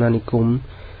នឹមអាណានិគម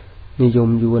និយម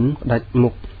យួនផ្ដាច់មុ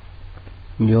ខ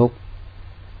យក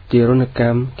ទារុណក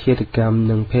ម្មឃាតកម្ម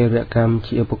និងភេរវកម្ម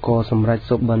ជាឧបករណ៍សម្រាប់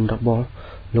សុបិនរបស់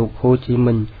លោកហូជី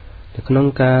មិញនៅក្នុង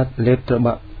ការលេបត្រ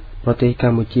បាក់ប្រទេសក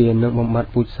ម្ពុជានិងបំបត្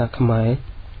តិពូជសាសន៍ខ្មែរ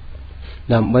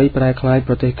ដើម្បីប្រែក្លាយ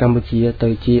ប្រទេសកម្ពុជាទៅ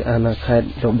ជាអាណាខេត្ត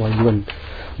របស់យួន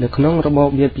នៅក្នុងរបប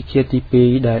វៀតពិឃាតទី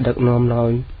2ដែលដឹកនាំដោ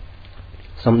យ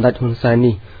សម្ដេចហ៊ុនសែន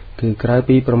នេះគឺក្រៅ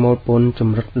ពីប្រមូលពន្ធច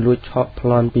ម្រិតលួចឆក់ប្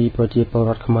លន់ពីប្រជាពលរ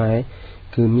ដ្ឋខ្មែរ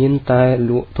គឺមានតែ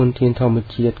លក់ទុនធានធម្ម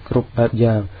ជាតិគ្រប់បែប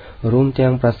យ៉ាងរួមទាំ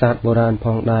ងប្រាសាទបុរាណផ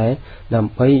ងដែរដើ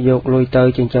ម្បីយកលុយទៅ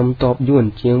ចិញ្ចឹមទ័ពយួន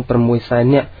ជាង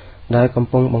 600,000 នាក់ដែលកំ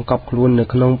ពុងបង្កប់ខ្លួននៅ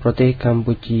ក្នុងប្រទេសកម្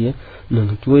ពុជានិង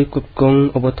ជួយគ្រប់គ្រង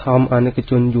ឧបត្ថម្ភអាណិក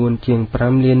ជនយួនជាង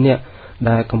 5 លាននាក់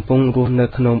ដែលកំពុងរស់នៅ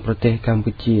ក្នុងប្រទេសកម្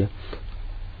ពុជា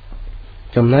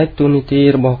ចំណែកទូនីតិ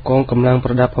របស់កងកម្លាំង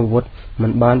ប្រដាប់អាវុធមិ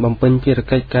នបានបំពេញភារ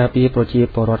កិច្ចការពារប្រជា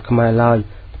ពលរដ្ឋខ្មែរឡើយ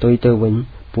ផ្ទុយទៅវិញ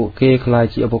ពួកគេក្លាយ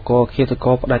ជាឧបករណ៍ឃាតក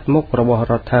រផ្ដាច់មុខរបស់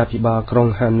រដ្ឋាភិបាលក្រុង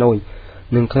ហាណូយ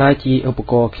និងក្លាយជាឧប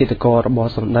ករណ៍ឃាតកររបស់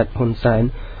សម្ដេចហ៊ុនសែន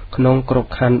ក្នុងក្រប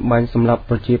ខ័ណ្ឌបាញ់សម្លាប់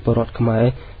ប្រជាពលរដ្ឋខ្មែរ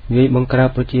វាយបង្ក្រាប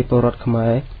ប្រជាពលរដ្ឋខ្មែ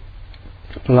រ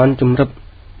ប្លន់ជំរិប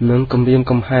និងគំរាម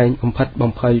កំហែងបំផិត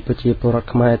បំភ័យប្រជាពលរដ្ឋ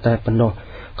ខ្មែរតែប៉ុណ្ណោះ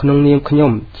ក្នុងនាមខ្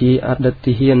ញុំជាអតីត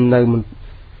ទាហាននៅ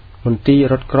មន្ទីរ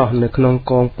រថក្រោះនៅក្នុង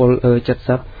កងពល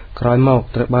70ក្រោយមក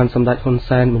ត្រូវបានសម្ដេចហ៊ុន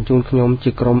សែនបញ្ជូនខ្ញុំ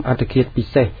ជាក្រុមអត្តឃាតពិ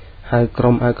សេសហៅក្រុ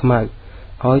មអាវខ្មៅ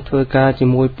ឲ្យធ្វើការជា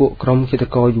មួយពួកក្រុមឃាត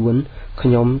ករយួនខ្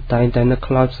ញុំតែងតែនឹក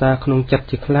ខ្លោចសារក្នុងចិត្ត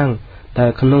ជាខ្លាំងតែ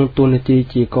ក្នុងទូនាទី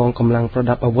ជាកងកម្លាំងប្រ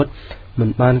ដាប់អាវុធមិន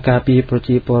បានការពារប្រ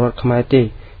ជាពលរដ្ឋខ្មែរទេ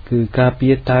គឺការពា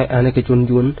រតែអាណិកជន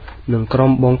យួននិងក្រុ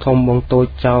មបងធំបងតូច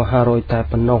ចៅ500តែ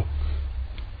ប៉ុណ្ណោះ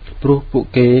ព្រោះពួក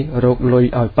គេរកលុយ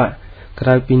ឲ្យបាក់ក្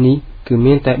រៅពីនេះគឺ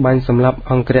មានតែបាញ់សម្លាប់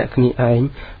អង្គរៈគ្នាឯង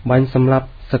បាញ់សម្លាប់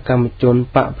សកម្មជន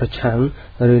បកប្រឆាំង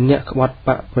ឬអ្នកក្បត់ប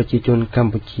កប្រជាជនក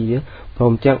ម្ពុជាព្រ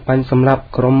មទាំងបាញ់សម្លាប់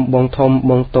ក្រុមបងធំ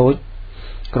បងតូច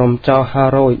ក្រុមចៅ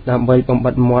500ដើម្បីបំ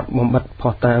បិតមាត់បំបិត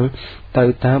ផោះតាំងទៅ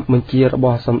តាមបញ្ជារប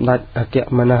ស់សម្ដេចអគ្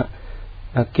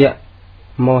គ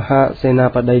មហាសេនា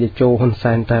បតីតេជោហ៊ុន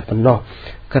សែនតែប៉ុណ្ណោះ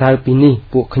ក្រៅពីនេះ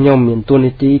ពួកខ្ញុំមានទួ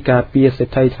នាទីការពារសេ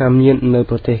ដ្ឋីធម្មយាននៅ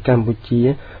ប្រទេសកម្ពុជា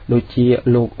ដូចជា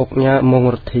លោកអុកញ៉ាម៉ុង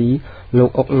រទ្ធីលោក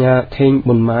អុកញ៉ាថេង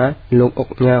ប៊ុនម៉ាលោកអុ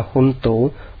កញ៉ាហ៊ុនតូ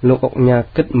លោកអុកញ៉ា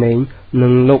គិតម៉េងនិ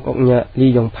ងលោកអុកញ៉ាលី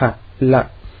យ៉ុងផាត់ឡា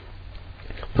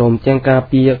ព្រមទាំងការ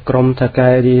ពារក្រុមថកែ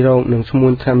រីរងនិងឈ្មួ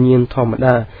ញធម្មយានធម្ម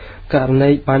តាករណី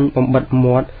បាញ់បំបិត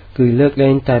មាត់គឺលើកលែ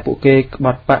ងតែពួកគេក្ប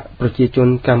ត់បកប្រជាជន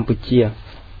កម្ពុជា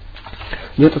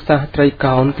យុទ្ធសាស្ត្រត្រី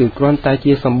កោណគឺគ្រាន់តែ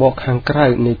ជាសម្បកខាងក្រៅ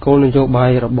នៃគោលនយោបា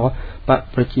យរបស់បក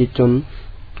ប្រជាជន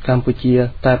កម្ពុជា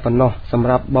តែប៉ុណ្ណោះសម្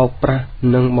រាប់បោកប្រាស់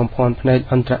និងបំភាន់ភ្នែក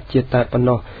អន្តរជាតិតែប៉ុណ្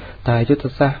ណោះតែយុទ្ធ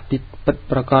សាស្ត្រពិត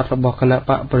ប្រាកដរបស់គណៈ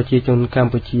បកប្រជាជនក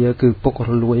ម្ពុជាគឺពុករ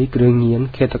លួយគ្រឿងញៀន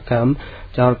ឃាតកម្ម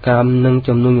ចោរកម្មនិង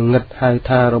ជំនុំញងឹតហៅ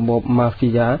ថារបបម៉ាហ្វី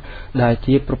យ៉ាដែល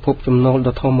ជាប្រភពចំណូល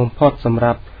ដ៏ធំបំផុតសម្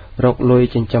រាប់រកលុយ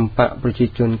ចិញ្ចឹមបកប្រជា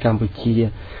ជនកម្ពុជា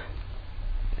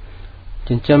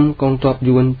ចិញ្ចឹមកងទ័ព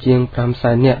យួនជាង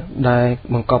 500,000 នាក់ដែល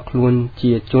បង្កប់ខ្លួន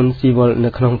ជាជនស៊ីវិលនៅ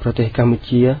ក្នុងប្រទេសកម្ពុ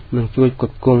ជានិងជួយផ្គ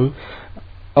ត់ផ្គង់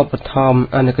ឧបត្ថម្ភ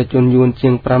អាណិកជនយួនជា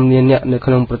ង 5 លាននាក់នៅ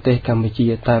ក្នុងប្រទេសកម្ពុជា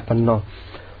តែប៉ុណ្ណោះ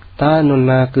តើនរ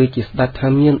ណាគឺជាស្ដេចធ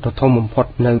ម្មយានដ៏ធំបំផុត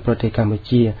នៅប្រទេសកម្ពុ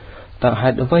ជាតើហេ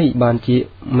តុអ្វីបានជា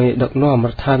មេដឹកនាំរ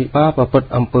ដ្ឋាភិបាលប្រព្រឹត្ត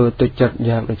អំពើទុច្ចរិត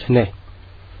យ៉ាងដូចនេះ1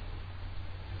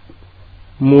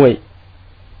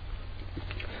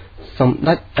សម្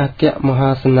ដេចអគ្គមហា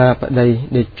សេនាបតី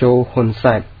តេជោហ៊ុន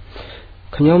សែន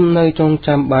ខ្ញុំនៅចង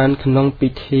ចាំបានក្នុងពិ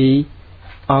ធី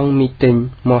អង្គមីទិញ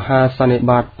មហាសន្និ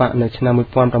បាតបកនៅឆ្នាំ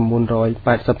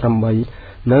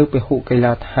 1988 នៅពហុកីឡ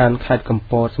ដ្ឋានខេត្តកំ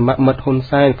ពតសម្រាប់មិត្តហ៊ុន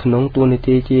សែនក្នុងតួនា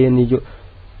ទីជានាយក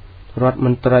រដ្ឋម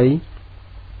ន្ត្រី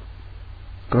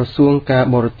ក្រសួងការ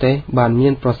បរទេសបានមា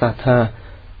នប្រសាសន៍ថា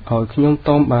ឲ្យខ្ញុំត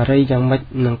មបារីយ៉ាងម៉េច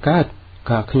នឹងកើត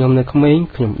កាលខ្ញុំនៅក្មេង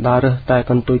ខ្ញុំដើររើសតែ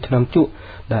កន្ទុយថ្នាំជក់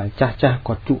ដែលចាស់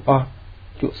គាត់ជក់អស់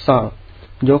ជក់សល់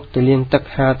យកទៅលាងទឹក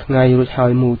5ថ្ងៃរួចហើ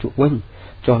យមូលជក់វិញ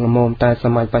ចុះល្មមតែស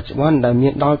ម័យបច្ចុប្បន្នដែលមា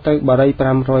នដល់ទៅបារី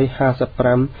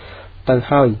555ទៅ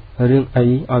ហើយរឿងអី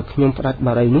ឲ្យខ្ញុំផ្ដាច់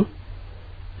បារីនោះ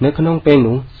នៅក្នុងពេល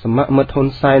នោះសមមិត្តហ៊ុន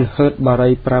សែនហឺតបារី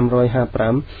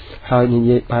555ហើយនិ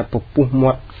យាយបែបពពុះ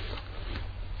មាត់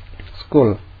ស្គ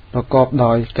ល់ប្រកប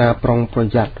ដោយការប្រុងប្រ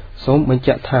យ័ត្នសូមបញ្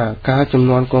ជាក់ថាការចំ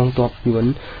នួនកងទ័ពយួន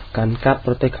កាន់កាប់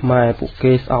ប្រទេសខ្មែរពួក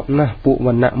គេស្អប់ណាស់ពួកវ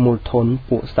ណ្ណៈមូលធន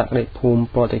ពួកសក្តិភូមិ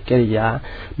ប្រតិកិរិយា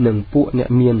និងពួកអ្នក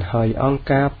មានហើយអង្គ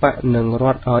ការបកនឹងរ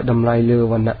ដ្ឋឲ្យតម្លៃលើ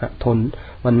វណ្ណៈអធន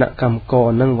វណ្ណៈកម្មករ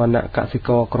និងវណ្ណៈកសិក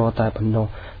រក្រតែប៉ុណ្ណោះ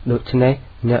ដូច្នេះ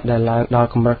អ្នកដែលឡើងដល់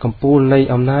កម្រិតកំពូលនៃ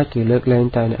អំណាចគឺលើកលែង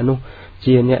តែអ្នកនោះ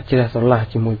ជាអ្នកជ្រះស្រឡះ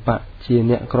ជាមួយបក ជា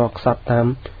អ្នកក្រខ្សត់តាម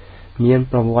មាន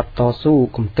ប្រវត្តិតស៊ូ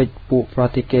គំតិចពួកប្រ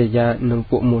តិកិរិយានិង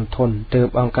ពួកមូលធនទើប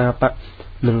អង្គការបក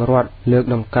និងរដ្ឋលើក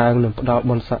ដំកើងនិងផ្ដល់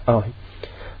បុណ្យស័ក្តិឲ្យ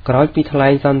ក្រោយពីថ្លែ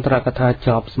ងសន្ទរកថាច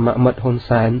ប់សមាមិត្តហ៊ុន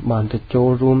សែនបានទៅចូល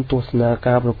រួមទស្សនា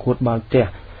ការប្រកួតបាល់ទះ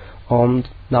អម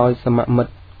ដោយសមាមិត្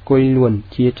តគុយលួន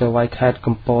ជាចៅហ្វាយខេត្ត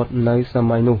កំពតនៅស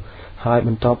ម័យនោះហើយប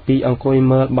ន្ទាប់ពីអង្គុយ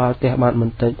មើលបាល់ទះបានប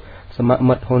ន្តិចសមា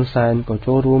មិត្តហ៊ុនសែនក៏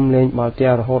ចូលរួមលេងបាល់ទះ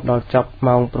រហូតដល់ចប់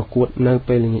ម៉ោងប្រកួតនៅ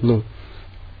ពេលល្ងាចនោះ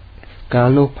កាល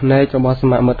នោះភ្នែករបស់ស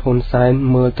មាមិត្តហ៊ុនសែន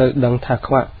មើលទៅដឹងថា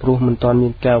ខ្វាក់ព្រោះមិនទាន់មា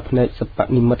នកែវភ្នែកសិប្ប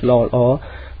និមិត្តល្អៗ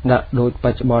ដាក់ដូចប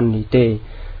ច្ចុប្បន្ននេះទេ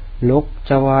លោក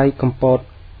ចៅហ្វាយកំពត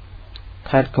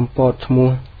ខេត្តកំពតឈ្មោះ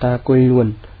តាគុយលួន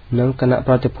និងគណៈ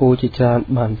ប្រតិភូជាច្រើន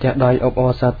បានទះដៃអបអ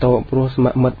រសាទរព្រោះស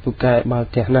មាមិត្តពូកែបាល់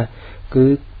ទះណាស់គឺ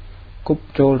គប់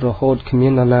ចូលរហូតគ្មា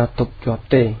ននរណាទប់ជាប់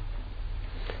ទេ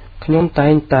ខ្ញុំតែ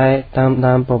ងតែតាម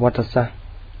ដានប្រវត្តិសាស្ត្រ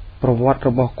ប្រវត្តិរ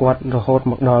បស់គាត់រហូត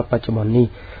មកដល់បច្ចុប្បន្ននេះ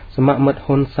សមាមិត្ត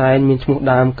ហ៊ុនសែនមានឈ្មោះ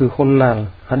ដើមគឺហ៊ុនណាល់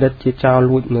អតីតជាចៅ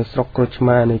លួចនៅស្រុកក្រូចឆ្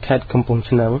មានៃខេត្តកំពង់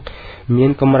ឆ្នាំងមា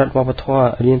នកម្រិតវប្បធម៌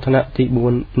រៀនថ្នាក់ទី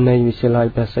4នៃវិទ្យាល័យ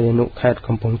ព្រះសីហនុខេត្ត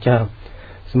កំពង់ចាម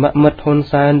សមាមិត្តហ៊ុន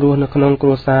សែនរស់នៅក្នុងគ្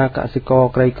រួសារកសិករ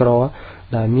ក្រីក្រ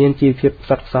ដែលមានជីវភាពខ្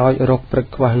សត់ខ្សោយរកព្រឹក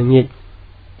ខ្វះល្ងាច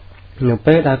នៅ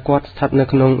ពេលដែលគាត់ស្ថិតនៅ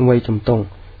ក្នុងវ័យជំទង់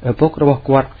ឪពុករបស់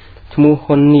គាត់ឈ្មោះ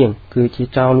ហ៊ុននាងគឺជា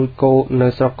ចៅលួចគោនៅ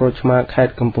ស្រុកក្រូចឆ្មាខេត្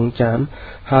តកំពង់ចាម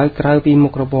ហើយក្រៅពីមុ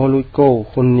ខរបរលួចគោ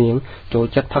ហ៊ុននាងចូល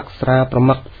ចិត្តផឹកស្រាប្រ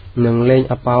មឹកនិងលេង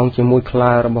អប៉ោងជាមួយខ្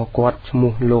លារបស់គាត់ឈ្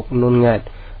មោះលោកនុនង៉ែត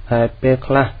ហើយពេល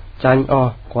ខ្លះចាញ់អ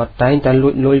ស់គាត់តែងតែលួ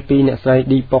ចលុយពីអ្នកស្រី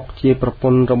ឌីប៉ុកជាប្រព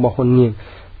ន្ធរបស់ហ៊ុននាង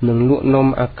និងលក់នំ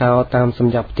អាកោតាមស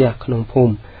ម្រាប់ផ្ទះក្នុងភូ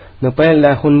មិនៅពេល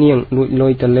ដែលហ៊ុននាងលួចលុ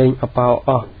យទៅលេងអប៉ោអ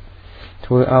ស់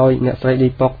ធ្វើឲ្យអ្នកស្រីឌី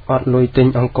ប៉ុកអត់លុយទិញ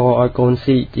អង្គរឲ្យកូន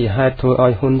ស៊ីជាហេតុធ្វើឲ្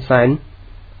យហ៊ុនសែន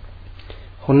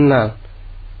ហ៊ុនណាល់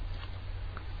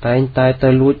តែងតែទៅ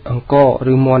លួចអង្គរ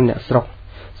ឬមន់អ្នកស្រុក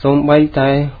សូម្បីតែ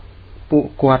ពួក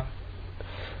គាត់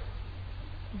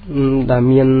ដែល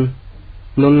មាន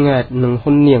នុនង៉ែតនិង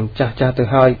ហ៊ុននាងចាស់ទៅ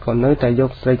ហើយក៏នៅតែយ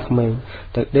កស្រីក្មេង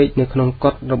ទៅដេកនៅក្នុង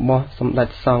កុដិរបស់សម្ដេច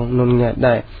សង្ឃនុនង៉ែត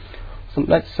ដែរសម្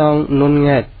ដេចសង្ឃនុន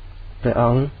ង៉ែតព្រះអ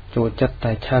ង្គចូលចិត្ត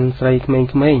តែឆាន់ស្រីក្មេ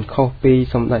ងៗខុសពី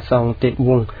សម្ដេចសង្ឃទេពវ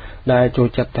ង្សដែលចូល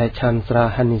ចិត្តតែឆាន់ស្រា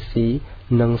ហានីស៊ី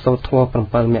និងសូត្រធម៌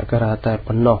7មករាតែ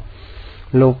ប៉ុណ្ណោះ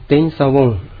លោកតេងសាវ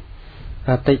ង្ស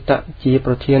អតីតជា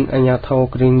ប្រធានអាជ្ញាធរ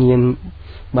គ្រឿងញៀន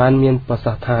បានមានប្រ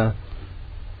សាសន៍ថា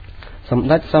សម្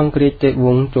ដេចសង្ឃរាជទេពវ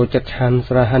ង្សចូលចិត្តឆាន់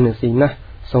ស្រាហានីស៊ីណាស់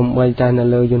សូម្បីតែនៅ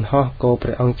លើយន្តហោះក៏ព្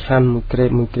រះអង្គឆាន់មួយក្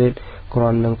រេតគ្រា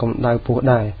ន់នឹងកម្ដៅពោះ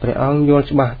ដែរព្រះអង្គយល់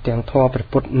ច្បាស់ទាំងធម៌ព្រះ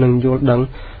ពុទ្ធនិងយល់ដឹង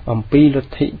អំពីល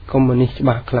ទ្ធិកុម្មុយនីសច្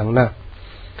បាស់ខ្លាំងណាស់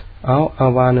អា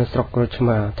វ៉ានៅស្រុកក្រូចឆ្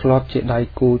មាធ្លាប់ជាដៃ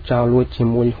គូចៅលួចជា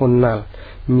មួយហ៊ុនណាល់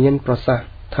មានប្រសាសន៍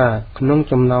ថាក្នុង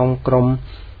ចំណោមក្រុម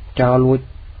ចៅលួច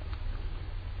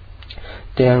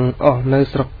ទាំងអស់នៅ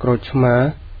ស្រុកក្រូចឆ្មា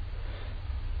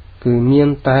គឺមាន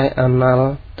តែអាណាល់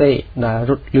ទេដែល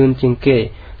រត់លឿនជាងគេ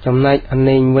ចំណែកអា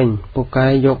នេងវិញពូកែ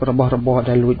យករបស់របរ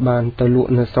ដែលលួចបានទៅលក់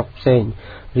នៅស្រុកផ្សេង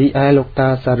រីឯលោកតា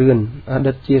សារឿនអ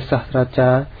តីតជាសាស្ត្រាចា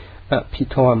រ្យអភិ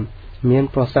ធម្មមាន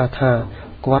ប្រសាសន៍ថា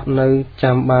គាត់នៅ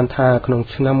ចាំបានថាក្នុង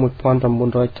ឆ្នាំ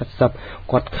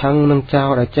1970គាត់ខឹងនឹងចៅ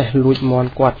ដែលចេះលួចមន់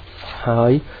គាត់ហើ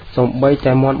យសូម្បី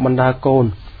តែមន់បណ្ដាកូន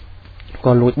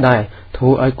ក៏លួចដែរធ្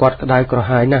វើឲ្យគាត់ក្តៅក្រ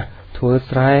ហាយណាស់ធ្វើ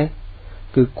ស្រែ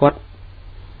គឺគាត់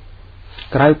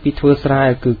ក្រៅពីធ្វើស្រែ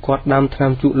គឺគាត់ដាំថ្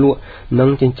នាំជក់លក់និង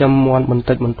ចិញ្ចឹមមាន់បន្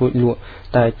តិចបន្តួចលក់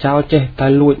តែចៅចេះតែ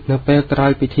លួចនៅពេលក្រោ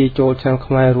យពិធីចូលឆ្នាំ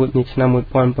ខ្មែររួចនេះឆ្នាំ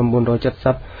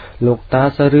1970លោកតា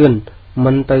សារឿន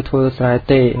មិនទៅធ្វើស្រែ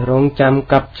ទេរងចាំ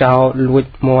កាប់ចោលលួច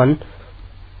មាន់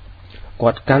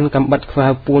គាត់កាន់កាំបិតខ្វែ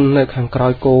ពួននៅខាងក្រោ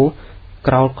យគោ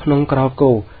ក្រោលក្នុងក្រោល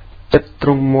គោចិត្តទ្រ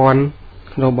ង់មាន់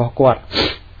របស់គាត់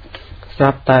ស្រា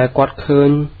ប់តែគាត់ឃើ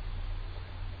ញ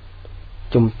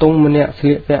ជំទង់ម្នាក់ស្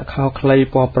លៀកពាក់ខោខ្លី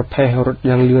ពណ៌ប្រផេះរត់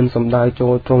យ៉ាងលឿនសម្ដៅចូ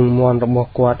លទ្រង់មាន់របស់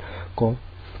គាត់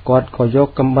ក៏យក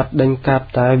កាំបិតដេញកាប់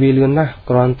តែវាលឿនណាស់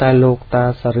គ្រាន់តែលោកតា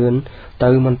សារឿនទៅ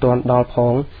មិនទាន់ដល់ផ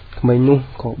ងក្មេងនោះ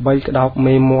ក៏បីក្តោប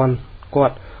មេមាន់គា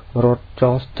ត់រត់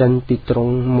ចោលចេញពីទ្រ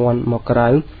ង់មាន់មកក្រៅ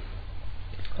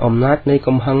អំណាចនៃ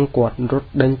កំហឹងគាត់រត់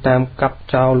ដេញតាមកាប់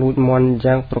ចោលលួចមាន់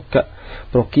យ៉ាងប្រគិ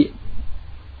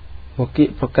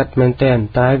ប្រកាត់មែនតែន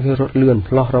តែវារត់លឿន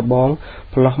ផ្លោះរបង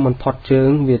ផ្លោះមិនផុតជើង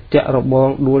វាតាក់របង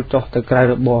ដួលចុះទៅក្រៅ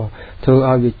របងធ្វើ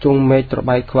ឲ្យវាជង់មេឃត្រ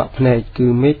បែកខ្វាក់ភ្នែកគឺ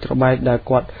មេឃត្របែកដែល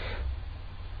គាត់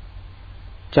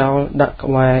ចោលដាក់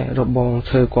ក្បែររបង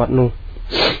ឈើគាត់នោះ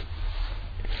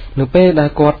នៅពេលដែល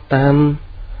គាត់តាម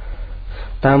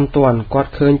ទាន់គា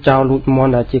ត់ឃើញចោលលួចមា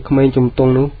ន់ដែលជាក្មេងជំទ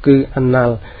ង់នោះគឺអាណា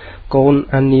ល់កូន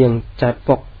អានាងចែក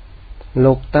ពុក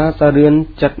លោកតាសារឿន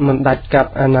ចិត្តមិនដាច់កាប់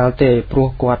អាណាល់ទេព្រោះ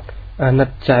គាត់អាណិត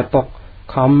ចែកពុក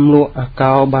ខំលក់អា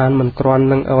កោបានមិនគ្រាន់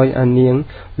នឹងឲ្យអានាង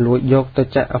លួចយកទៅ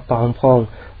ចាក់អប៉ោងផង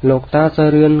លោកតាស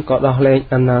រឿនក៏ដោះលែង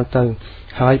អាណាល់ទៅ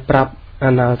ហើយប្រាប់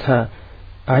អាណាល់ថា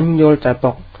អញយល់តែ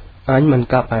ប៉ុកអញមិន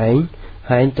កាប់ឯង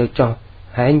ហែងទៅចោះ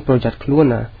ហែងប្រយ័ត្នខ្លួន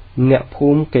ណាអ្នកភូ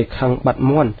មិគេខឹងបាត់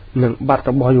មន់នឹងបាត់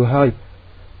របស់យូរហើយ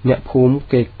អ្នកភូមិ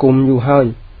គេគុំយូរហើយ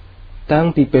តាំង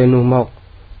ពីពេលនោះមក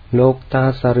លោកតា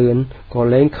សរឿនក៏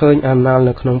លែងឃើញអាណាល់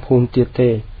នៅក្នុងភូមិទៀតទេ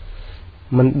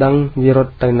មិនដឹងវារ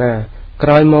ត់ទៅណាក្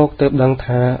រោយមកទើបដឹង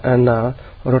ថាអាណាល់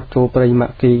រត់ចូលព្រៃម៉ា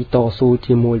ក់គីតស៊ូ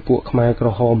ជាមួយពួកខ្មែរក្រ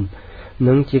ហម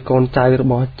និងជាកូនចៅរ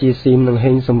បស់ជាស៊ីមនិង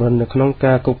ហេងសំរិននៅក្នុង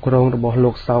ការគ្រប់គ្រងរបស់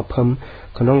លោកសៅភឹម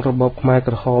ក្នុងរបបខ្មែរ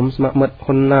ក្រហមស្ម័គ្រមិត្ត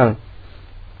ហ៊ុនណាល់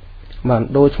បាន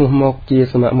ដូរឈ្មោះមកជា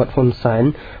ស្ម័គ្រមិត្តហ៊ុនសែន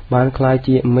បានក្លាយ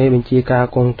ជាមេបញ្ជាការ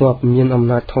កងទ័ពមានអំ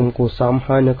ណាចធំគួរសម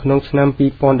ហើយនៅក្នុងឆ្នាំ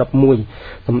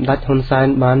2011សម្ដេចហ៊ុនសែន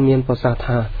បានមានប្រសាសន៍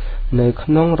ថានៅក្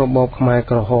នុងរបបខ្មែរ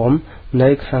ក្រហមនៅ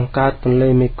ខាងកើតទន្លេ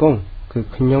មេគង្គគឺ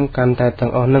ខ្ញុំកាន់តែទាំ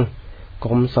ងអស់នឹង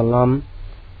កុំច្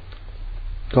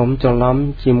រឡំ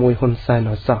ជាមួយហ៊ុនសែន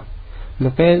ឲ្យសោះនៅ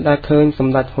ពេលដែលឃើញស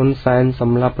ម្ដេចហ៊ុនសែនស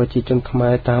ម្លាប់ប្រជាជនខ្មែ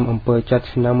រតាមអំពើចាត់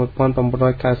ឆ្នាំ1997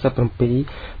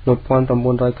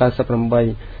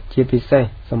 1998ជាពិសេស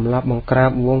សម្លាប់បង្ក្រាប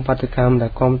វងបាតុកម្មដែ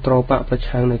លគាំទ្របកប្រ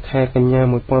ឆាំងនៅខែកញ្ញា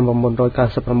1998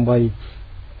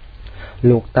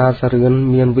លោកតាសរឿន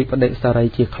មានវិបដិសារី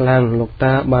ជាខ្លាំងលោក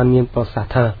តាបានមានប្រសាស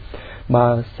ន៍ថាបើ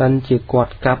សិនជាគា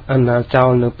ត់កាប់អាណាល់ចោល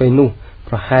នៅពេលនោះ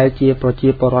ប្រហែលជាប្រជា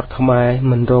ពលរដ្ឋខ្មែរ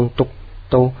មិនរងទុក្ខ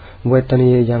ទោសវេទ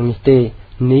នាយ៉ាងនេះទេ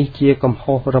នេះជាកំ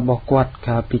ហុសរបស់គាត់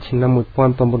កាលពីឆ្នាំ1970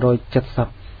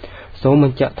សូមប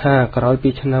ញ្ជាក់ថាក្រោយពី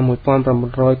ឆ្នាំ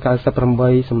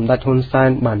1998សម្ដេចហ៊ុនសែន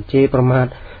បានជេរប្រមាថ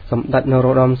សម្ដេចន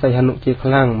រោត្តមសីហនុជាខ្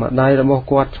លាំងម្ដាយរបស់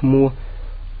គាត់ឈ្មោះ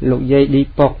លោកយាយឌី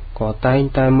ប៉ុកក៏តែង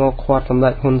តែមកខាត់សម្ដេ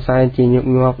ចហ៊ុនសែនជាញឹក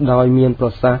ញាប់ដោយមានប្រ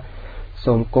សាសន៍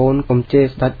សូមកូនកុំជេរ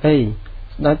ស្ដេចអី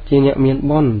ស្ដេចជាអ្នកមាន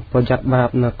បុណ្យប្រយ័ត្នបាប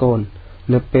ណាកូន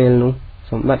នៅពេលនោះ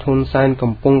សម្ដេចហ៊ុនសែន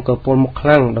កំពុងកពុលមុខខ្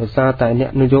លាំងដោយសារតែអ្នក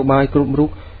នយោបាយគ្រប់រូប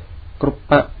គ្រប់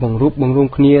បកបង្រួម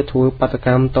គ្នាធ្វើបាតក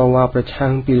ម្មតវ៉ាប្រឆាំ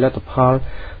ងពីលទ្ធផល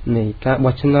នៃការ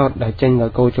បោះឆ្នោតដែលចេញដោ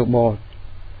យកោជប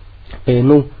ពេល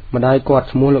នោះម្ដាយគាត់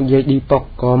ឈ្មោះលោកយាយឌីប៉ុក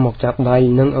ក៏មកចាប់ដៃ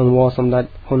និងអង្វរសម្ដេច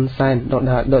ហ៊ុនសែនដ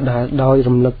ដែលដោយ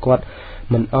រំលឹកគាត់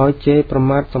មិនអោយជេរប្រ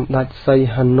មាថសម្ដេចសី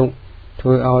ហនុធ្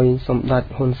វើឲ្យសម្ដេច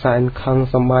ហ៊ុនសែនខឹង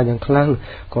សម្បាយ៉ាងខ្លាំង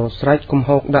ក៏ស្រែកគំ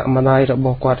ហុកដាក់ម្ដាយរប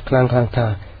ស់គាត់ខ្លាំងថា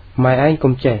ម៉ែឯង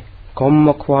កុំចេះកុំម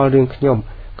កខ្វល់រឿងខ្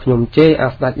ញុំជេរអា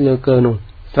ស្ដេចលើកើនោះ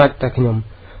ស្រេចតែខ្ញុំ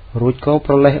រួចក៏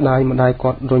ប្រលេះដៃម្ដាយ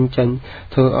គាត់រុញចេញ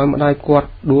ធ្វើឲ្យម្ដាយគាត់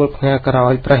ដួលផ្ងាក្រោ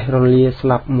យប្រេះរលាស្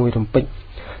លាប់មួយរំពេច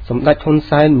សម្ដេចហ៊ុន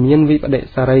សែនមានវិបដិ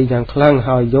សារីយ៉ាងខ្លាំង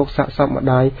ហើយយកសាកសពម្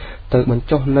ដាយទៅបញ្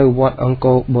ចុះនៅវត្តអង្គ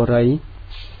របូរី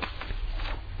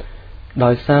ដោ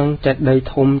យសាងចេតិយ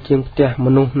ធំជាងផ្ទះម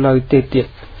នុស្សនៅទៀត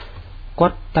គា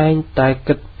ត់តែងតែ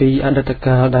គិតពីអតីត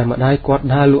កាលដែលម្ដាយគាត់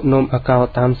ដើរលក់នំអាកោ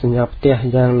តាមសញ្ញាផ្ទះ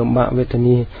យ៉ាងលំបាកវេទ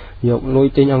នាយកលុយ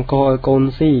ទិញអង្គឲ្យកូន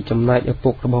ស៊ីចំណែកឪពុ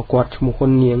ករបស់គាត់ឈ្មោះហ៊ុ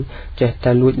ននាងចេះ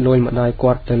តែលួចលុយម្ដាយ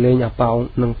គាត់ទៅលេងអាប៉ោង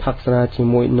និងផឹកស្រាជា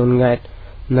មួយនុនង៉ែត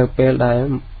នៅពេលដែល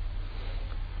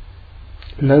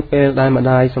ម្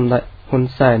ដាយសម្ដេចហ៊ុន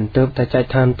សែនទើបតែចែក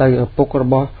ឋានទៅឪពុករ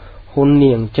បស់ហ៊ុន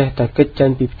នាងចេះតែគេចចេញ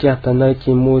ពីផ្ទះទៅនៅ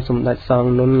ជាមួយសម្ដេចសង្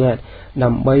ឃនុនង៉ែតដើ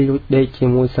ម្បីលួចដេកជា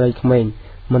មួយស្រីក្មេង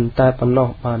មិនតែប៉ុណ្ណោះ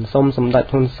បានសុំសម្ដេច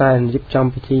ហ៊ុនសែនរៀបចំ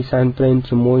ពិធីសែនព្រេន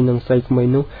ជាមួយនឹងស្រីក្មេង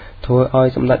នោះធ្វើឲ្យ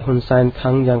សម្ដេចហ៊ុនសែនខឹ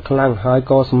ងយ៉ាងខ្លាំងហើយ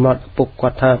ក៏សម្លុតឪពុកគា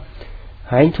ត់ថា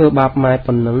ហែងធ្វើបាបម៉ែ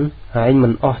ប៉ុណ្ណឹងហែងមិ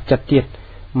នអស់ចិត្តទៀត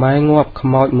ម៉ែងាប់ខ្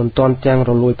មោចមិនទាន់ទាំង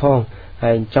រលួយផង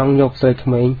ហែងចង់យកស្រីក្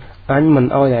មេងអញមិន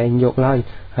ឲ្យហែងយកឡើយ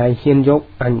ហែងហ៊ានយក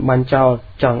អញបាញ់ចោល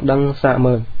ចង់ដឹងសាក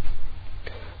មើល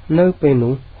នៅពេល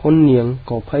នោះហ៊ុននាង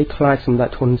ក៏ភ័យខ្លាចសម្ដេច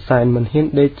ហ៊ុនសែនមិនហ៊ាន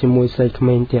ដេកជាមួយស្រីក្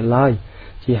មេងទៀតឡើយ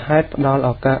ជាហេតុផ្ដល់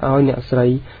ឱកាសឲ្យអ្នកស្រី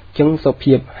ចឹងសុ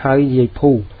ភាពហៅយាយ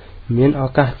ភូមានឱ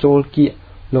កាសចូលគៀក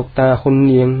លោកតាហ៊ុន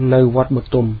នាងនៅវត្តប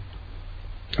ទុម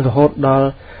រហូតដល់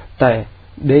តែ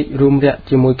ដេករួមរយៈ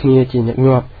ជាមួយគ្នាជាញឹក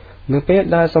ញាប់នៅពេល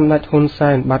ដែលសម្ដេចហ៊ុនសែ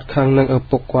នបាត់ខឹងនឹងឪ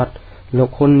ពុកគាត់លោក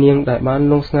ហ៊ុននាងដែលបាន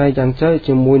លងស្នេហ៍យ៉ាងជ្រៅ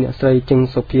ជាមួយអ្នកស្រីចឹង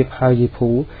សុភាពហៅយាយភូ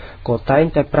ក៏តែង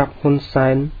តែប្រាប់ហ៊ុនសែ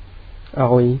ន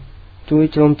ឲ្យជួយ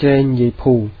ជ្រោមជ្រែងយាយ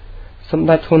ភូសម្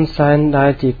ដេចហ៊ុនសែនដែ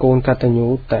លជាកូនកតញ្ញូ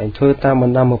តែធ្វើតាមប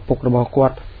ណ្ដាំឪពុករបស់គា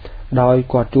ត់ដោយ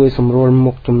គាត់ជួយសម្រួល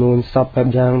មុខចំនួនសពបែប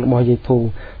យ៉ាងរបស់យាយភូ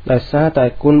ដោយសារតែ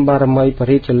គុណបារមីប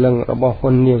រិជ្ជលឹងរបស់ហ៊ុ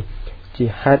ននាងជា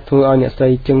ហេតុធ្វើឲ្យអ្នកស្រី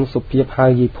ចឹងសុភាពហៅ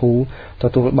យាយភូទ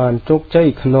ទួលបានជោគជ័យ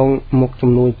ក្នុងមុខ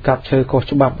ចំនួនកាប់ឈើខុស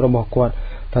ច្បាប់របស់គាត់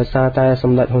ដោយសារតែស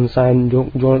ម្ដេចហ៊ុនសែនយក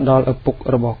យល់ដល់ឪពុក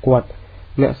របស់គាត់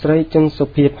អ្នកស្រីចឹងសុ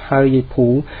ភាពហៅយាយភូ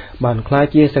បានក្លាយ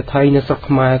ជាសេដ្ឋីនៅស្រុក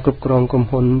ខ្មែរគ្រប់គ្រងក្រុម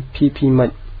ហ៊ុន PP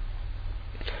Max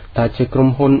តែជាក្រុម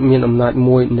ហ៊ុនមានអំណាច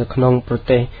មួយនៅក្នុងប្រ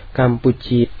ទេសកម្ពុ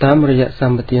ជាតាមរយៈស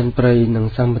ម្បទានព្រៃនិង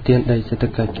សម្បទានដីសេដ្ឋ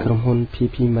កិច្ចក្រុមហ៊ុន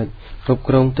PP មិចគ្រប់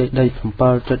គ្រងទឹកដី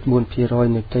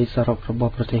 7.4% នៃដីសរុបរប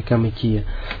ស់ប្រទេសកម្ពុជា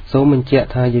សូមបញ្ជាក់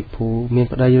ថាយាយភូមាន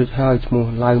ប្តីរួចហើយឈ្មោះ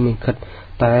ឡៅមេងខិត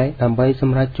តែដើម្បីស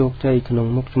ម្រេចជោគជ័យក្នុង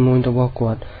មុខជំនួញរបស់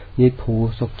គាត់យាយភូ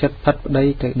សុខចិត្តផាត់ប្តី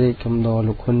ទៅដេកកំដរ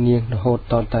លោកហ៊ុននាងរហូត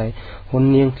តតែហ៊ុន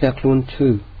នាងធ្លាក់ខ្លួនឈឺ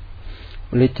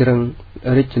រិច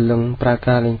លឹងប្រា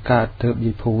ការលេងកើតទើប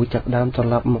យាយភូចាប់ដើមត្រ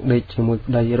ឡប់មកដេកជាមួយ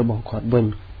ប្តីរបស់គាត់វិញ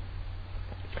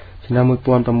ឆ្នាំ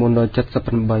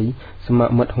 1978 សមា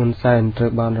មិត្តហ៊ុនសែនត្រូ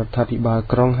វបានរដ្ឋាភិបាល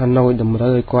ក្រុងហាណូយតម្រូ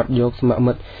វឲ្យគាត់យកសមា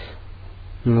មិត្ត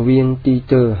វៀងទី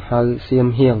ទើហៅសាម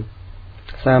ហៀ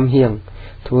ង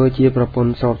ធ្វើជាប្រពន្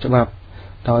ធស្របច្បាប់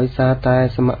ដោយសារតែ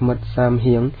សមាមិត្តសាម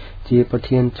ហៀងជាប្រ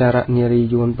ធានចារនារី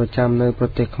យួនប្រចាំនៅប្រ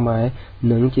ទេសខ្មែរ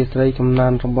និងជាស្រីកំណា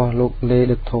នរបស់លោកលេ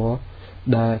ដឹកធរ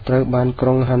ដែលត្រូវបានក្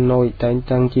រុងហាណូយតែង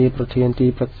តាំងជាប្រធានទី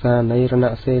ប្រឹក្សានៃរណ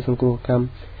សេរីសង្គ្រោះ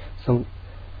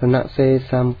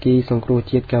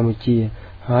ជាតិកម្ពុជា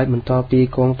ហើយបន្ទាប់ពី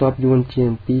កងទ័ពយួនជាង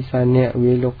 200,000 នាក់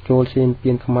វាយលុកចូលឈាន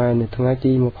ពានខ្មែរនៅថ្ងៃ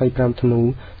ទី 25 ធ្នូ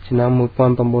ឆ្នាំ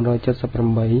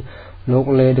 1978 លោក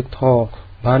លេដឹកធរ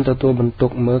បានទទួលបន្ទុក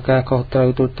មើលការខុសត្រូវ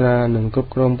ត្រួតត្រានិងគ្រប់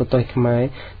គ្រងប្រទេសខ្មែរ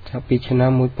ចាប់ពីឆ្នាំ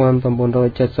 1979 ដ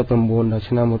ល់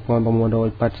ឆ្នាំ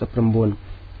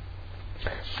 1989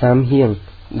 សាមហៀង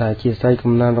ដែលជាស្រី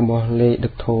កំណានរបស់លេដឹ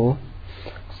កធរ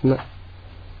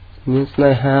មានស្នេ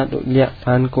ហាដូចលាក់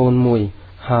បានកូនមួយ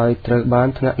ហើយត្រូវបាន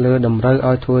ថ្នាក់លើតម្រូវ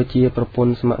ឲ្យធ្វើជាប្រពន្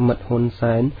ធសមាមិត្តហ៊ុន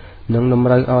សែននិងតម្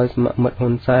រូវឲ្យសមាមិត្តហ៊ុ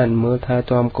នសែនមើលថែ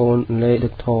ទាំកូនលេដឹ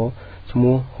កធរឈ្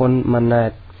មោះហ៊ុនម៉ាណែ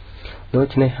តដូ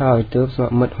ច្នេះហើយទើបសមា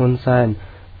មិត្តហ៊ុនសែន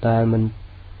ដែល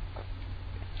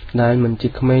មិនជា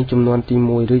ក្មេងចំនួនទី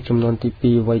1ឬចំនួនទី2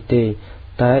អ្វីទេ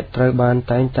តែត្រូវបាន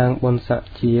តែងតាំងបនស័ក្តិ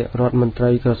ជារដ្ឋមន្ត្រី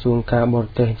ក្រសួងការបរ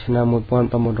ទេសឆ្នាំ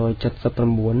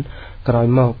 1979 ក្រោយ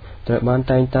មកត្រូវបាន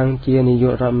តែងតាំងជានាយ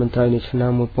ករដ្ឋមន្ត្រីនៅឆ្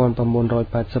នាំ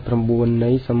 1989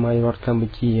 នៃសម័យរដ្ឋកម្ពុ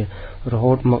ជារ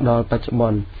ហូតមកដល់បច្ចុប្ប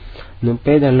ន្ននៅ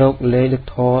ពេលដែលលោកលេដឹក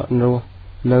ធរ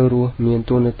នៅរស់មាន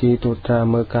តួនាទីត្រួតត្រា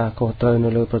មើលការខុសត្រូវនៅ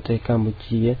លើប្រទេសកម្ពុ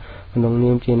ជាក្នុង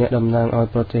នាមជាអ្នកតំណាងឲ្យ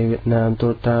ប្រទេសវៀតណាមត្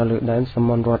រួតត្រាលើដែនសម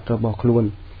ន្តរដ្ឋរបស់ខ្លួន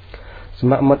ស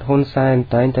មាមិត្តហ៊ុនសែន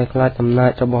តែងតែខ្លាចអំណា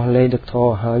ចរបស់លេដឹកធរ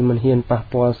ហើយមិនហ៊ានប៉ះ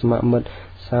ពាល់សមាមិត្ត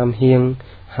សាមហៀង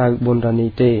ហៅប៊ុនរ៉ានី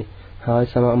ទេហើយ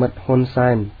សមាមិត្តហ៊ុនសែ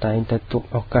នតែងតែទុក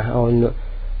ឱកាសឲ្យ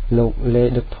លោកលេ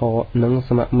ដឹកធរនិងស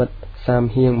មាមិត្តសាម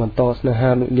ហៀងបន្តស្នេ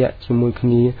ហាលួចលាក់ជាមួយគ្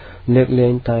នាលើកលែ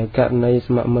ងតែករណីស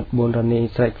មាមិត្តប៊ុនរ៉ានី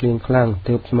ស្រែកឃ្លានខ្លាំង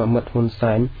ទើបសមាមិត្តហ៊ុន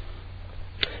សែន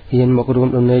ហ៊ានមករួម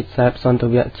ដំណេកខ្សែសន្តិ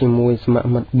វៈជាមួយសមា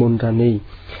មិត្តប៊ុនរ៉ានី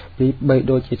ពីបី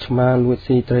ដូចជាឆ្មាលួច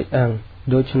ស៊ីត្រីអាំង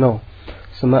ដូច្នោះ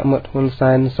សមាមិត្តហ៊ុន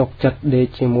សែនសុកចិត្តដេក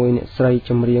ជាមួយអ្នកស្រី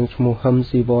ចម្រៀងឈ្មោះហឹម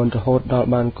ស៊ីវនរហូតដល់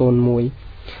បានកូនមួយ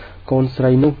កូនស្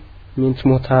រីនោះមានឈ្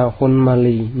មោះថាហ៊ុនម៉ា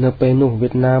លីនៅពេលនោះវៀ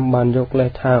តណាមបានយកលេ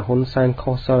សថាហ៊ុនសែន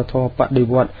ខុសសីលធម៌បដិ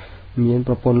វត្តមាន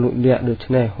ប្រពន្ធលួចលាក់ដូ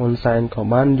ច្នេះហ៊ុនសែនក៏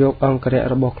បានយកអង្គរៈ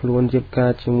របស់ខ្លួនរៀបកា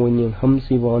រជាមួយនាងហឹម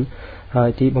ស៊ីវនហើយ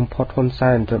ទីបំផុតហ៊ុន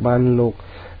សែនត្រូវបានលោក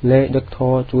លេដឹកធ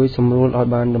រជួយសម្រួលឲ្យ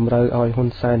បានតម្រូវឲ្យហ៊ុន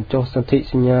សែនចុះសន្ធិ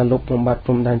សញ្ញាលុបបំបាត់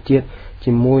ព្រំដែនជាតិ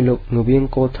ជាមួយលោកងវៀង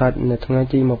កូថាត់នៅថ្ងៃ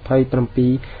ទី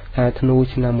 27 ខែធ្នូ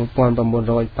ឆ្នាំ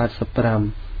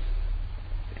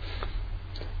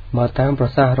 1985 បើតាមប្រ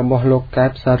សាសន៍របស់លោកកែ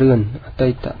បសារឿនអតី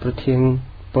តប្រធាន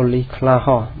ប៉ូលីសខ្លា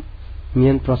ហោះ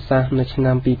មានប្រសាសន៍នៅឆ្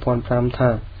នាំ 2005 ថា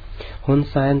ហ៊ុន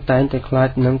សែនតែងតែខ្លាច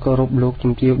និងគោរពលោក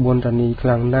ជំទាវ ប៊ុនរ៉ានីខ្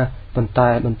លាំងណាស់ប៉ុន្តែ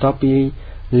បន្ទាប់ពី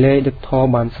លេដឹកធរ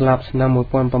បានស្លាប់ឆ្នាំ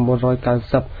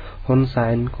 1990 ហ៊ុនសែ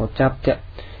នក៏ចាប់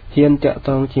ហ៊ានតាក់ទ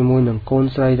ងជាមួយនឹងកូន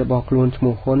ស្រីរបស់ខ្លួនឈ្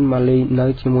មោះហ៊ុនម៉ាលីនៅ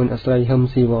ជាមួយអ្នកស្រីហឹម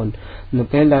ស៊ីវននៅ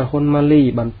ពេលដែលហ៊ុនម៉ាលី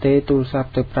បានទេទូរស័ព្ទ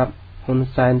ទៅប្រាប់ហ៊ុន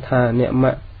សែនថាអ្នក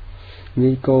ម៉ាក់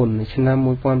វាយកូននៅឆ្នាំ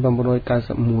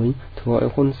 1991 ធ្វើឲ្យ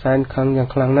ហ៊ុនសែនខឹងយ៉ាង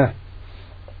ខ្លាំងណាស់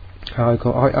ហើយក៏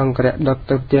ឲ្យអង្គរៈដឹក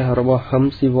ទៅផ្ទះរបស់ហឹម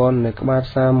ស៊ីវននៅក្បែរ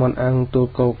ផ្សារមនអាំងទូល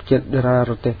គោកចិត្តរា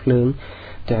រទេសភ្លើង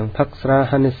ទាំងផឹកស្រា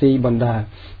ហានេស៊ីបណ្ដា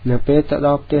នៅពេលទៅដ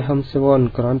ល់ផ្ទះហឹមស៊ីវន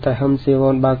គ្រាន់តែហឹមស៊ីវ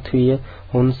នបើកទ្វារ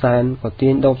ហ៊ុនសែនក៏ទា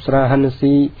ញដបស្រាហានេ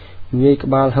ស៊ីវាយក្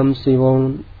បាលហឹមស៊ីវន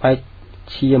បែក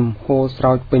ឈាមហូរស្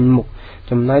រោចពេញមុខ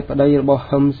ចំណែកប្តីរបស់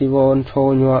ហឹមស៊ីវនឈរ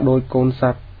ញ័រដោយកូនស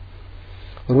ត្វ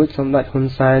រួចសម្ដេចហ៊ុន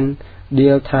សែនដៀ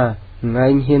លថាថ្ងៃ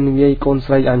ហ៊ានវាយកូន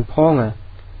ស្រីអញផង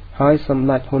ហើយសម្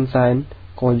ដេចហ៊ុនសែន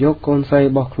ក៏យកកូនស្រីរ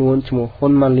បស់ខ្លួនឈ្មោះហ៊ុ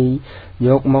នម៉ាលីយ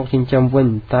កមកចិញ្ចឹមវិញ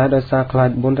តែដោយសារខ្លាច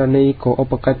ប៊ុនរ៉ានីក៏ឧ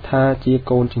បកិច្ចថាជា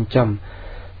កូនចិញ្ចឹម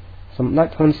សម្ដេច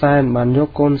ហ៊ុនសែនបានយក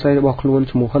កូនស្រីរបស់ខ្លួន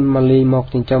ឈ្មោះហ៊ុនម៉ាលីមក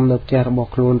ចិញ្ចឹមនៅផ្ទះរបស់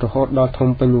ខ្លួនរហូតដល់ធំ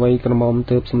ពេញវ័យក្រមុំ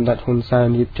ទើបសម្ដេចហ៊ុនសែន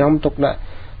រៀបចំទុកដាក់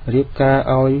រៀបការ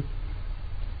ឲ្យ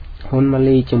ហ៊ុនម៉ា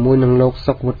លីជាមួយនឹងលោក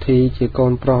សុកវុធីជាកូ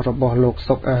នប្រុសរបស់លោក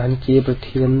សុកអានជាប្រ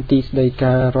ធានទីស្តី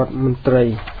ការរដ្ឋមន្ត្រី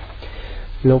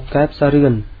លោកកែបសារឿ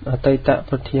នអតីត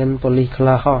ប្រធានប៉ូលីសខ្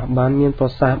លាហោះបានមានប្រ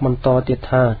សាសន៍បន្តទៀត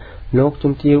ថាលោក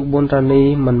ជំទាវប៊ុនរ៉ានី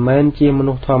មិនមែនជាម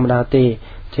នុស្សធម្មតាទេ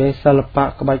ចេះសិល្បៈ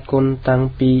ក្បាច់គុនតាំង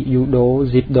ពីយូដូ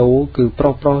ស៊ីបដូគឺប្រុ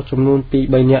សចំនួន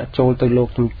 2-3 នាក់ចូលទៅលោក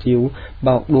ជំទាវ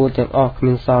បោកដួលទាំងអស់គ្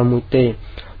មានសល់មួយទេ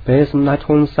ពេលសម្ដេច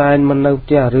ហ៊ុនសែនមិននៅផ្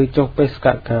ទះឬចុះបេសក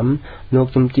កម្មលោក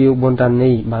ជំទាវប៊ុនរ៉ា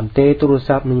នីបានទេទូរ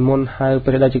ស័ព្ទនិមន្តហៅ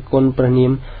ព្រះតេជគុណព្រះនា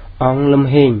មអង្គលឹម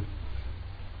ហេង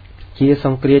ជាស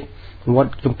ង្គ្រាចវត្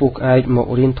តចំពោះឯកមក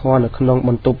រៀនធម៌នៅក្នុងប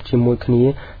ន្ទប់ជាមួយគ្នា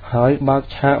ហើយបើក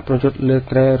ឆាកប្រយុទ្ធលើ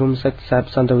ក្រែរុំសេចខ្សែ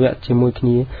សន្តិវៈជាមួយគ្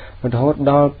នារហូត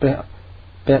ដល់ព្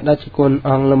រះតេជគុណ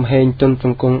អង្គលឹមហេងទន់ជ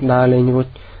ង្គង់ដើរលេងរួច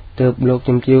ទើបលោក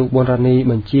ជំទាវប៊ុនរ៉ានី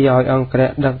បញ្ជាឲ្យអង្គរៈ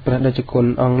ដឹកព្រះតេជគុណ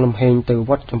អង្គលឹមហេងទៅ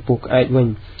វត្តចំពោះឯកវិញ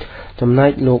ចំណែ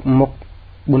កលោកមុក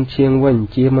ប៊ុនឈៀងវិញ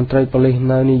ជាមន្ត្រីប៉ូលីស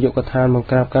នៅនាយកដ្ឋានបង្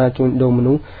ក្រាបការជួញដូរម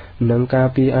នុស្សនិងការ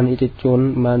ពារអនិច្ចជន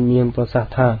បានមានប្រសាស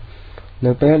ន៍ថា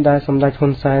នៅពេលដែលសម្ដេចហ៊ុ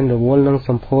នសែនរវល់នឹងស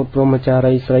ម្ពោធព្រហ្មចា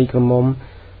រីស្រីក្រមុំ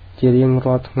ជារៀង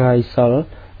រាល់ថ្ងៃសិល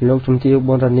លោកជំទាវ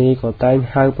ប៊ុនរ៉ានីក៏តែង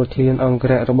ហៅប្រធានអង្គ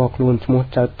រៈរបស់ខ្លួនឈ្មោះ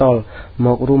ចៅតលម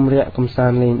ករួមរយៈកំសា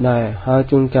ន្តលេងដែរហើយ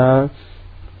ជួនកាល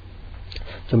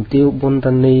ជំទាវប៊ុន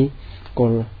រ៉ានីក៏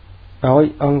ឲ្យ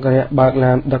អង្គរៈបើក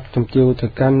ឡានដឹកជំទាវទៅ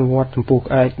កាន់វត្តចំពោះ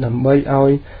ឯកដើម្បីឲ្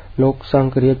យលោកសង្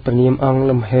ឃរាជព្រះនាមអង្គ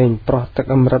លឹមហេងប្រោះទឹក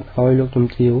អមរិតឲ្យលោកជំ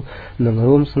ទាវនឹង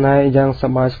រួមស្នេហ៍យ៉ាងស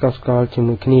ប្បាយស្កប់ស្កល់ជា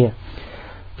មួយគ្នា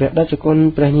ព្រះតេជគុណ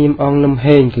ព្រះនាមអង្គលឹម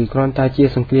ហេងគឺគ្រាន់តែជា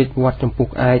សង្គ្រាចវត្តចំពោះ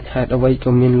ឯកហេតុអ្វីក៏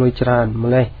មានលុយច្រើន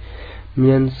ម្លេះ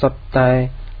មានសុទ្ធតែ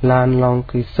ឡានឡង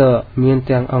គ្រីសឺមាន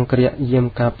ទាំងអង្គរៈយាម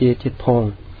ការពារទៀតផង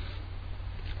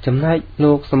ចំណែក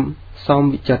លោកសំ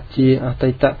វិចិត្រជាអ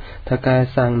តីតថកែ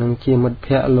សាងនិងជាមិត្តភ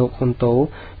ក្តិលោកហ៊ុនតូ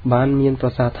បានមានប្រ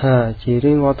សាសន៍ថាជា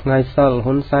រៀងរាល់ថ្ងៃសិល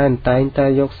ហ៊ុនសែនតែងតែ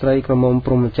យកស្រីក្រមុំ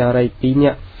ព្រហ្មចារី2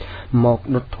នាក់មក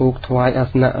ដុតធូបថ្វាយអា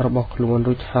សនៈរបស់ខ្លួន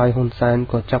រួចហើយហ៊ុនសែន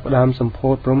ក៏ចាប់ផ្ដើមសម្ពោ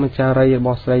ធព្រហ្មចារីរប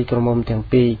ស់ស្រីក្រមុំទាំង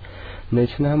ពីរនៅ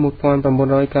ឆ្នាំ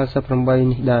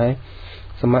1998នេះដែរ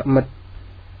សមមិត្ត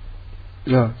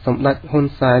សម្ដេចហ៊ុន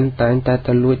សែនតែងតែ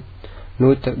ទៅលួច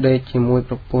ទៅដេកជាមួយ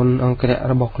ប្រពន្ធអង្គរៈ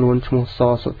របស់ខ្លួនឈ្មោះស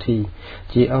សុធី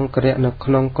ជាអង្គរៈនៅ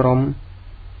ក្នុងក្រុម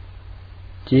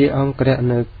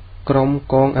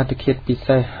កងអធិឃាតពិ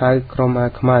សេសហៅក្រុមអា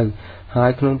ខ្មៅហើ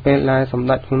យក្នុងពេលដែលសម្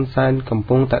ដេចហ៊ុនសែនកំ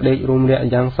ពុងតែដេករួមរយៈ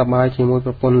យ៉ាងសប្បាយជាមួយ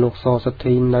ប្រពន្ធលោកសសុ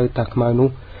ធីនៅតាខ្មៅនោះ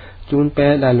ជួនពេ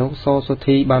លដែលលោកសសុ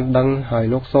ធីបានដឹងហើយ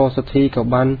លោកសសុធីក៏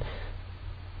បាន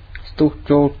ស្ទុះ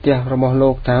ចូលផ្ទះរបស់លោ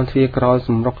កតាមទ្វារក្រោយស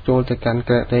ម្រុកចូលទៅកាន់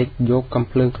ក្រែកយកកាំ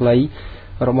ភ្លើងខ្លី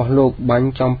របស់លោកបាញ់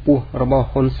ចំពោះរបស់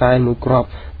ហ៊ុនសែនមួយគ្រាប់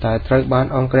តែត្រូវបាន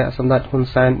អង្គរៈសម្ដេចហ៊ុន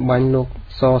សែនបាញ់លោក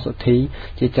សសុធី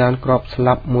ជាចានគ្រាប់ស្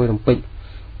លាប់មួយរំពេច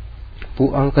ពួក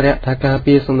អង្គរៈថាការ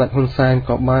ពារសម្ដេចហ៊ុនសែន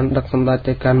ក៏បានដឹកសម្ដេច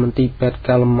ទៅកាន់មន្ទីរពេទ្យ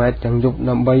កាឡម៉ែតទាំងយប់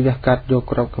ដើម្បីវះកាត់យក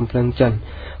គ្រាប់កាំភ្លើងចេញ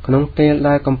ក្នុងពេល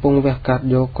ដែលកំពុងវះកាត់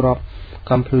យកគ្រាប់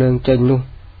កាំភ្លើងចេញនោះ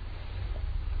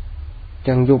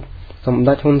ទាំងយប់សម្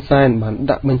ដេចហ៊ុនសែនបាន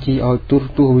ដាក់បញ្ជាឲ្យទូរ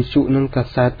ទស្សន៍វិទ្យុនិងកា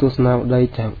សែតទស្សនាវដ្តី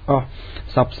ទាំងអស់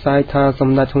ផ្សព្វផ្សាយថាស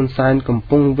ម្ដេចហ៊ុនសែនកំ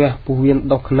ពុងវះពោះវៀន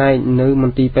ដុសខ្នែកនៅម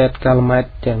ន្ទីរពេទ្យកាឡម៉ែត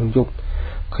ទាំងយប់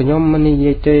ខ្ញុំមិននិ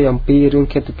យាយទេអំពីរឿង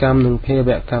ឃាតកម្មនិងភេរវ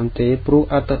កម្មទេព្រោះ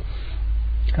អ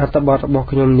ត្ថបទរបស់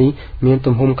ខ្ញុំនេះមាន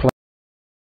ទំហំ